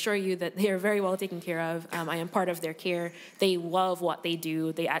 I can assure you that they are very well taken care of. I am part of their care. They love what they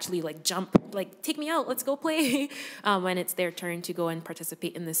do. They actually, like, jump, like, take me out, let's go play, when it's their turn to go and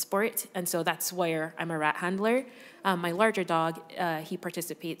participate in this sport. And so that's where I'm a rat handler. My larger dog, he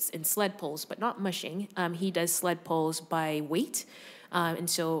participates in sled pulls, but not mushing. He does sled pulls by weight. And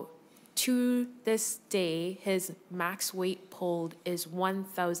so to this day, his max weight pulled is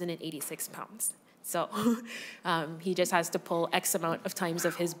 1,086 pounds. So he just has to pull X amount of times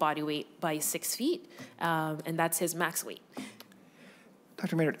of his body weight by 6 feet, and that's his max weight.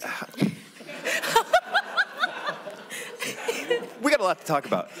 Dr. Maynard, we got a lot to talk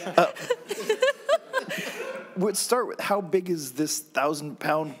about. Let's start with, how big is this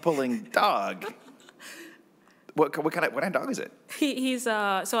 1,000-pound pulling dog? What kind of dog is it? He's so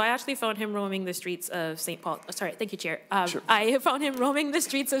I actually found him roaming the streets of St. Paul. Sorry, thank you, Chair. Sure. I found him roaming the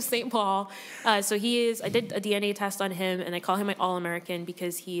streets of St. Paul. So I did a DNA test on him, and I call him my All-American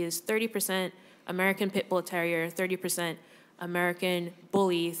because he is 30% American Pit Bull Terrier, 30% American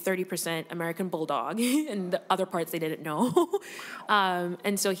Bully, 30% American Bulldog, and the other parts they didn't know.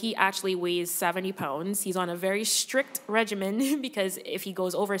 And so he actually weighs 70 pounds. He's on a very strict regimen because if he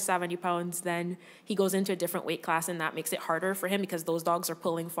goes over 70 pounds, then he goes into a different weight class, and that makes it harder for him because those dogs are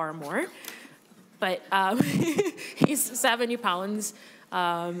pulling far more. But he's 70 pounds,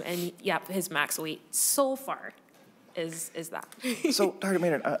 and yeah, his max weight so far is that. So, Dr.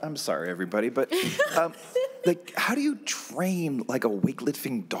 Maynard, I'm sorry, everybody, but like, how do you train like a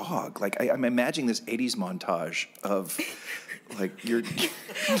weightlifting dog? Like, I'm imagining this 80s montage of like your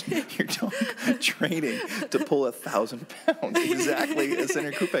dog training to pull 1,000 pounds, exactly as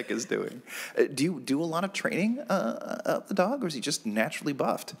Senator Kupek is doing. Do you do a lot of training of the dog, or is he just naturally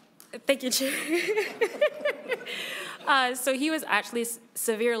buffed? Thank you, Chair. So he was actually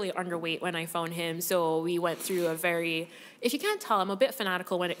severely underweight when I found him. So we went through if you can't tell, I'm a bit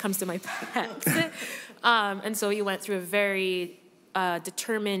fanatical when it comes to my pets. And so we went through a very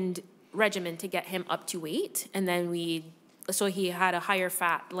determined regimen to get him up to weight. And then so he had a higher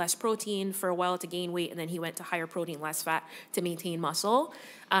fat, less protein for a while to gain weight, and then he went to higher protein, less fat to maintain muscle.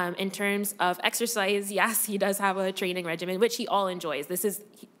 In terms of exercise, yes, he does have a training regimen, which he all enjoys. This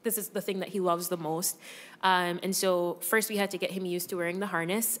is the thing that he loves the most. And so first we had to get him used to wearing the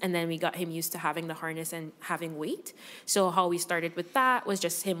harness, and then we got him used to having the harness and having weight. So how we started with that was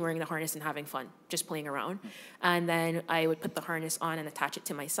just him wearing the harness and having fun, just playing around. And then I would put the harness on and attach it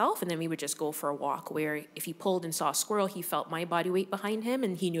to myself, and then we would just go for a walk where if he pulled and saw a squirrel, he felt my body weight behind him,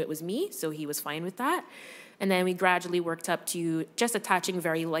 and he knew it was me, so he was fine with that. And then we gradually worked up to just attaching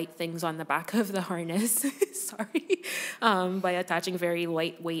very light things on the back of the harness, by attaching very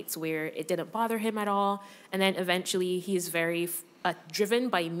light weights where it didn't bother him at all. And then eventually he's very driven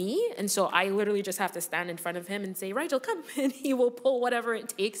by me. And so I literally just have to stand in front of him and say, Rigel, come. And he will pull whatever it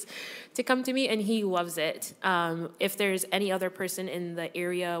takes to come to me, and he loves it. If there's any other person in the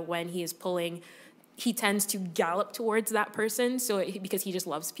area when he is pulling, he tends to gallop towards that person because he just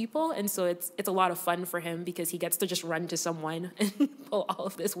loves people. And so it's a lot of fun for him because he gets to just run to someone and pull all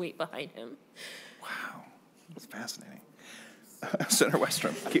of this weight behind him. Wow, that's fascinating. Senator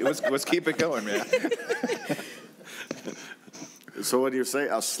Westrom, let's keep it going, man. So when you say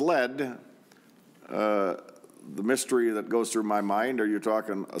a sled, the mystery that goes through my mind, are you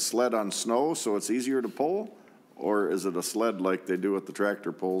talking a sled on snow so it's easier to pull? Or is it a sled like they do at the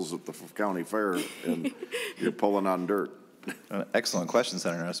tractor pulls at the county fair and you're pulling on dirt? Excellent question,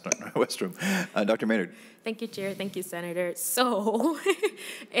 Senator Westrom. Dr. Maynard. Thank you, Chair. Thank you, Senator. So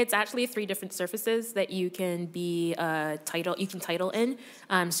it's actually 3 different surfaces that you can title in.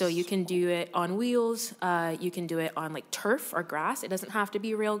 So you can do it on wheels. You can do it on like turf or grass. It doesn't have to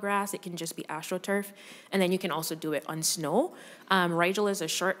be real grass. It can just be astroturf. And then you can also do it on snow. Rigel is a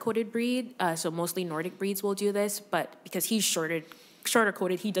short-coated breed, so mostly Nordic breeds will do this, but because he's shorter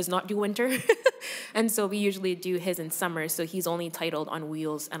coated, he does not do winter. And so we usually do his in summer, so he's only titled on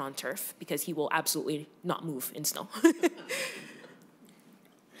wheels and on turf because he will absolutely not move in snow.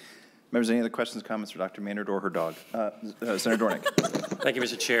 Members, any other questions, comments for Dr. Maynard or her dog? Senator Dornick. Thank you,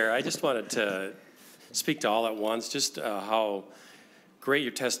 Mr. Chair. I just wanted to speak to all at once, just how great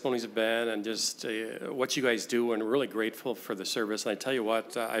your testimonies have been and just what you guys do, and we're really grateful for the service. And I tell you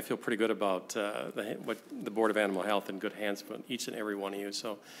what, I feel pretty good about the Board of Animal Health in good hands with each and every one of you.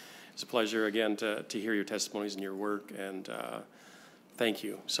 So it's a pleasure, again, to hear your testimonies and your work, and thank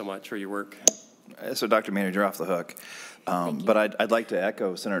you so much for your work. So, Dr. Maynard, you're off the hook. But I'd like to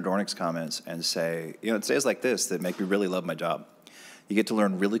echo Senator Dornick's comments and say, it's days like this that make me really love my job. You get to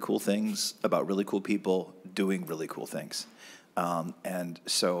learn really cool things about really cool people doing really cool things. And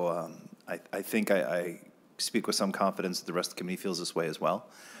so I think I speak with some confidence that the rest of the committee feels this way as well,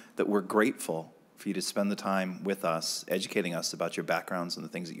 that we're grateful for you to spend the time with us, educating us about your backgrounds and the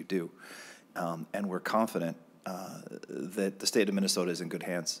things that you do. And we're confident that the state of Minnesota is in good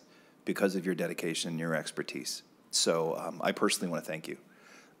hands because of your dedication and your expertise. So I personally want to thank you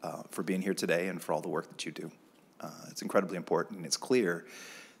for being here today and for all the work that you do. It's incredibly important, and it's clear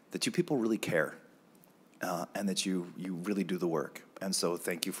that you people really care. And that you really do the work. And so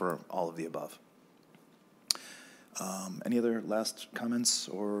thank you for all of the above. Any other last comments?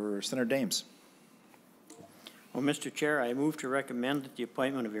 Or Senator Dames? Well, Mr. Chair, I move to recommend that the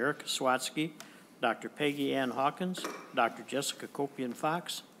appointment of Erica Swatsky, Dr. Peggy Ann Hawkins, Dr. Jessica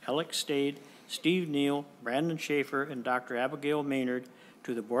Copian-Fox, Alex Stade, Steve Neal, Brandon Schaefer, and Dr. Abigail Maynard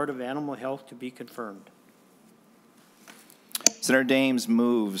to the Board of Animal Health to be confirmed. Senator Dames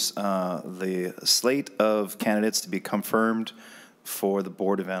moves the slate of candidates to be confirmed for the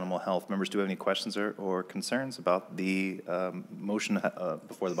Board of Animal Health. Members, do you have any questions or concerns about the motion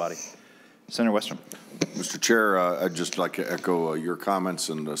before the body? Senator Westrom. Mr. Chair, I'd just like to echo your comments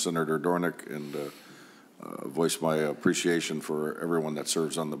and Senator Dornick and voice my appreciation for everyone that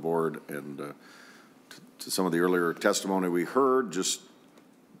serves on the board. And to some of the earlier testimony we heard, just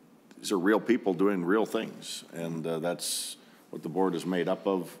these are real people doing real things. And that's what the board is made up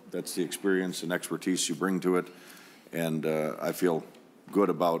of. That's the experience and expertise you bring to it. And I feel good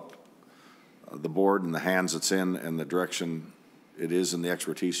about the board and the hands it's in and the direction it is and the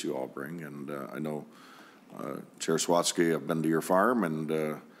expertise you all bring. And I know, Chair Swatsky, I've been to your farm, and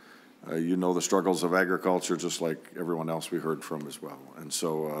you know the struggles of agriculture just like everyone else we heard from as well. And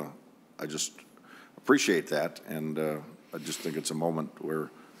so I just appreciate that, and I just think it's a moment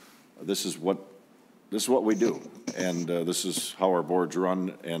where this is what we do, and this is how our boards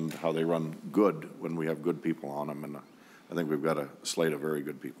run and how they run good when we have good people on them. And I think we've got a slate of very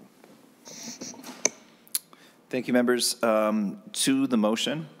good people. Thank you, members. To the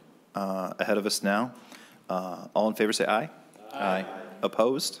motion ahead of us now. All in favor say aye. Aye.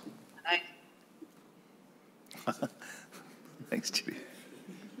 Opposed? Aye. Thanks, Judy.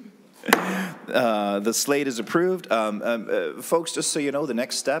 The slate is approved. Folks, just so you know, the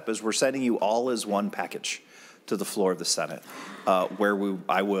next step is we're sending you all as one package to the floor of the Senate, where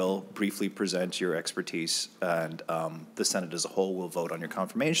I will briefly present your expertise, and the Senate as a whole will vote on your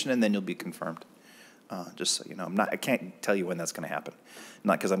confirmation, and then you'll be confirmed. Just so you know, I can't tell you when that's going to happen.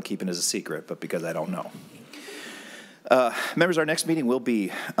 Not because I'm keeping it as a secret, but because I don't know. Members, our next meeting will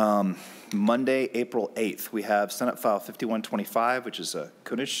be Monday, April 8th. We have Senate File 5125, which is a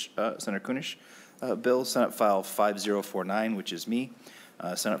Senator Kunish bill, Senate File 5049, which is me,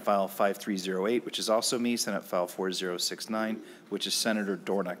 Senate File 5308, which is also me, Senate File 4069, which is Senator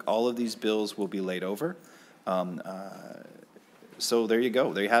Dornick. All of these bills will be laid over. So there you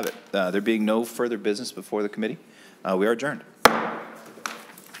go. There you have it. There being no further business before the committee, we are adjourned.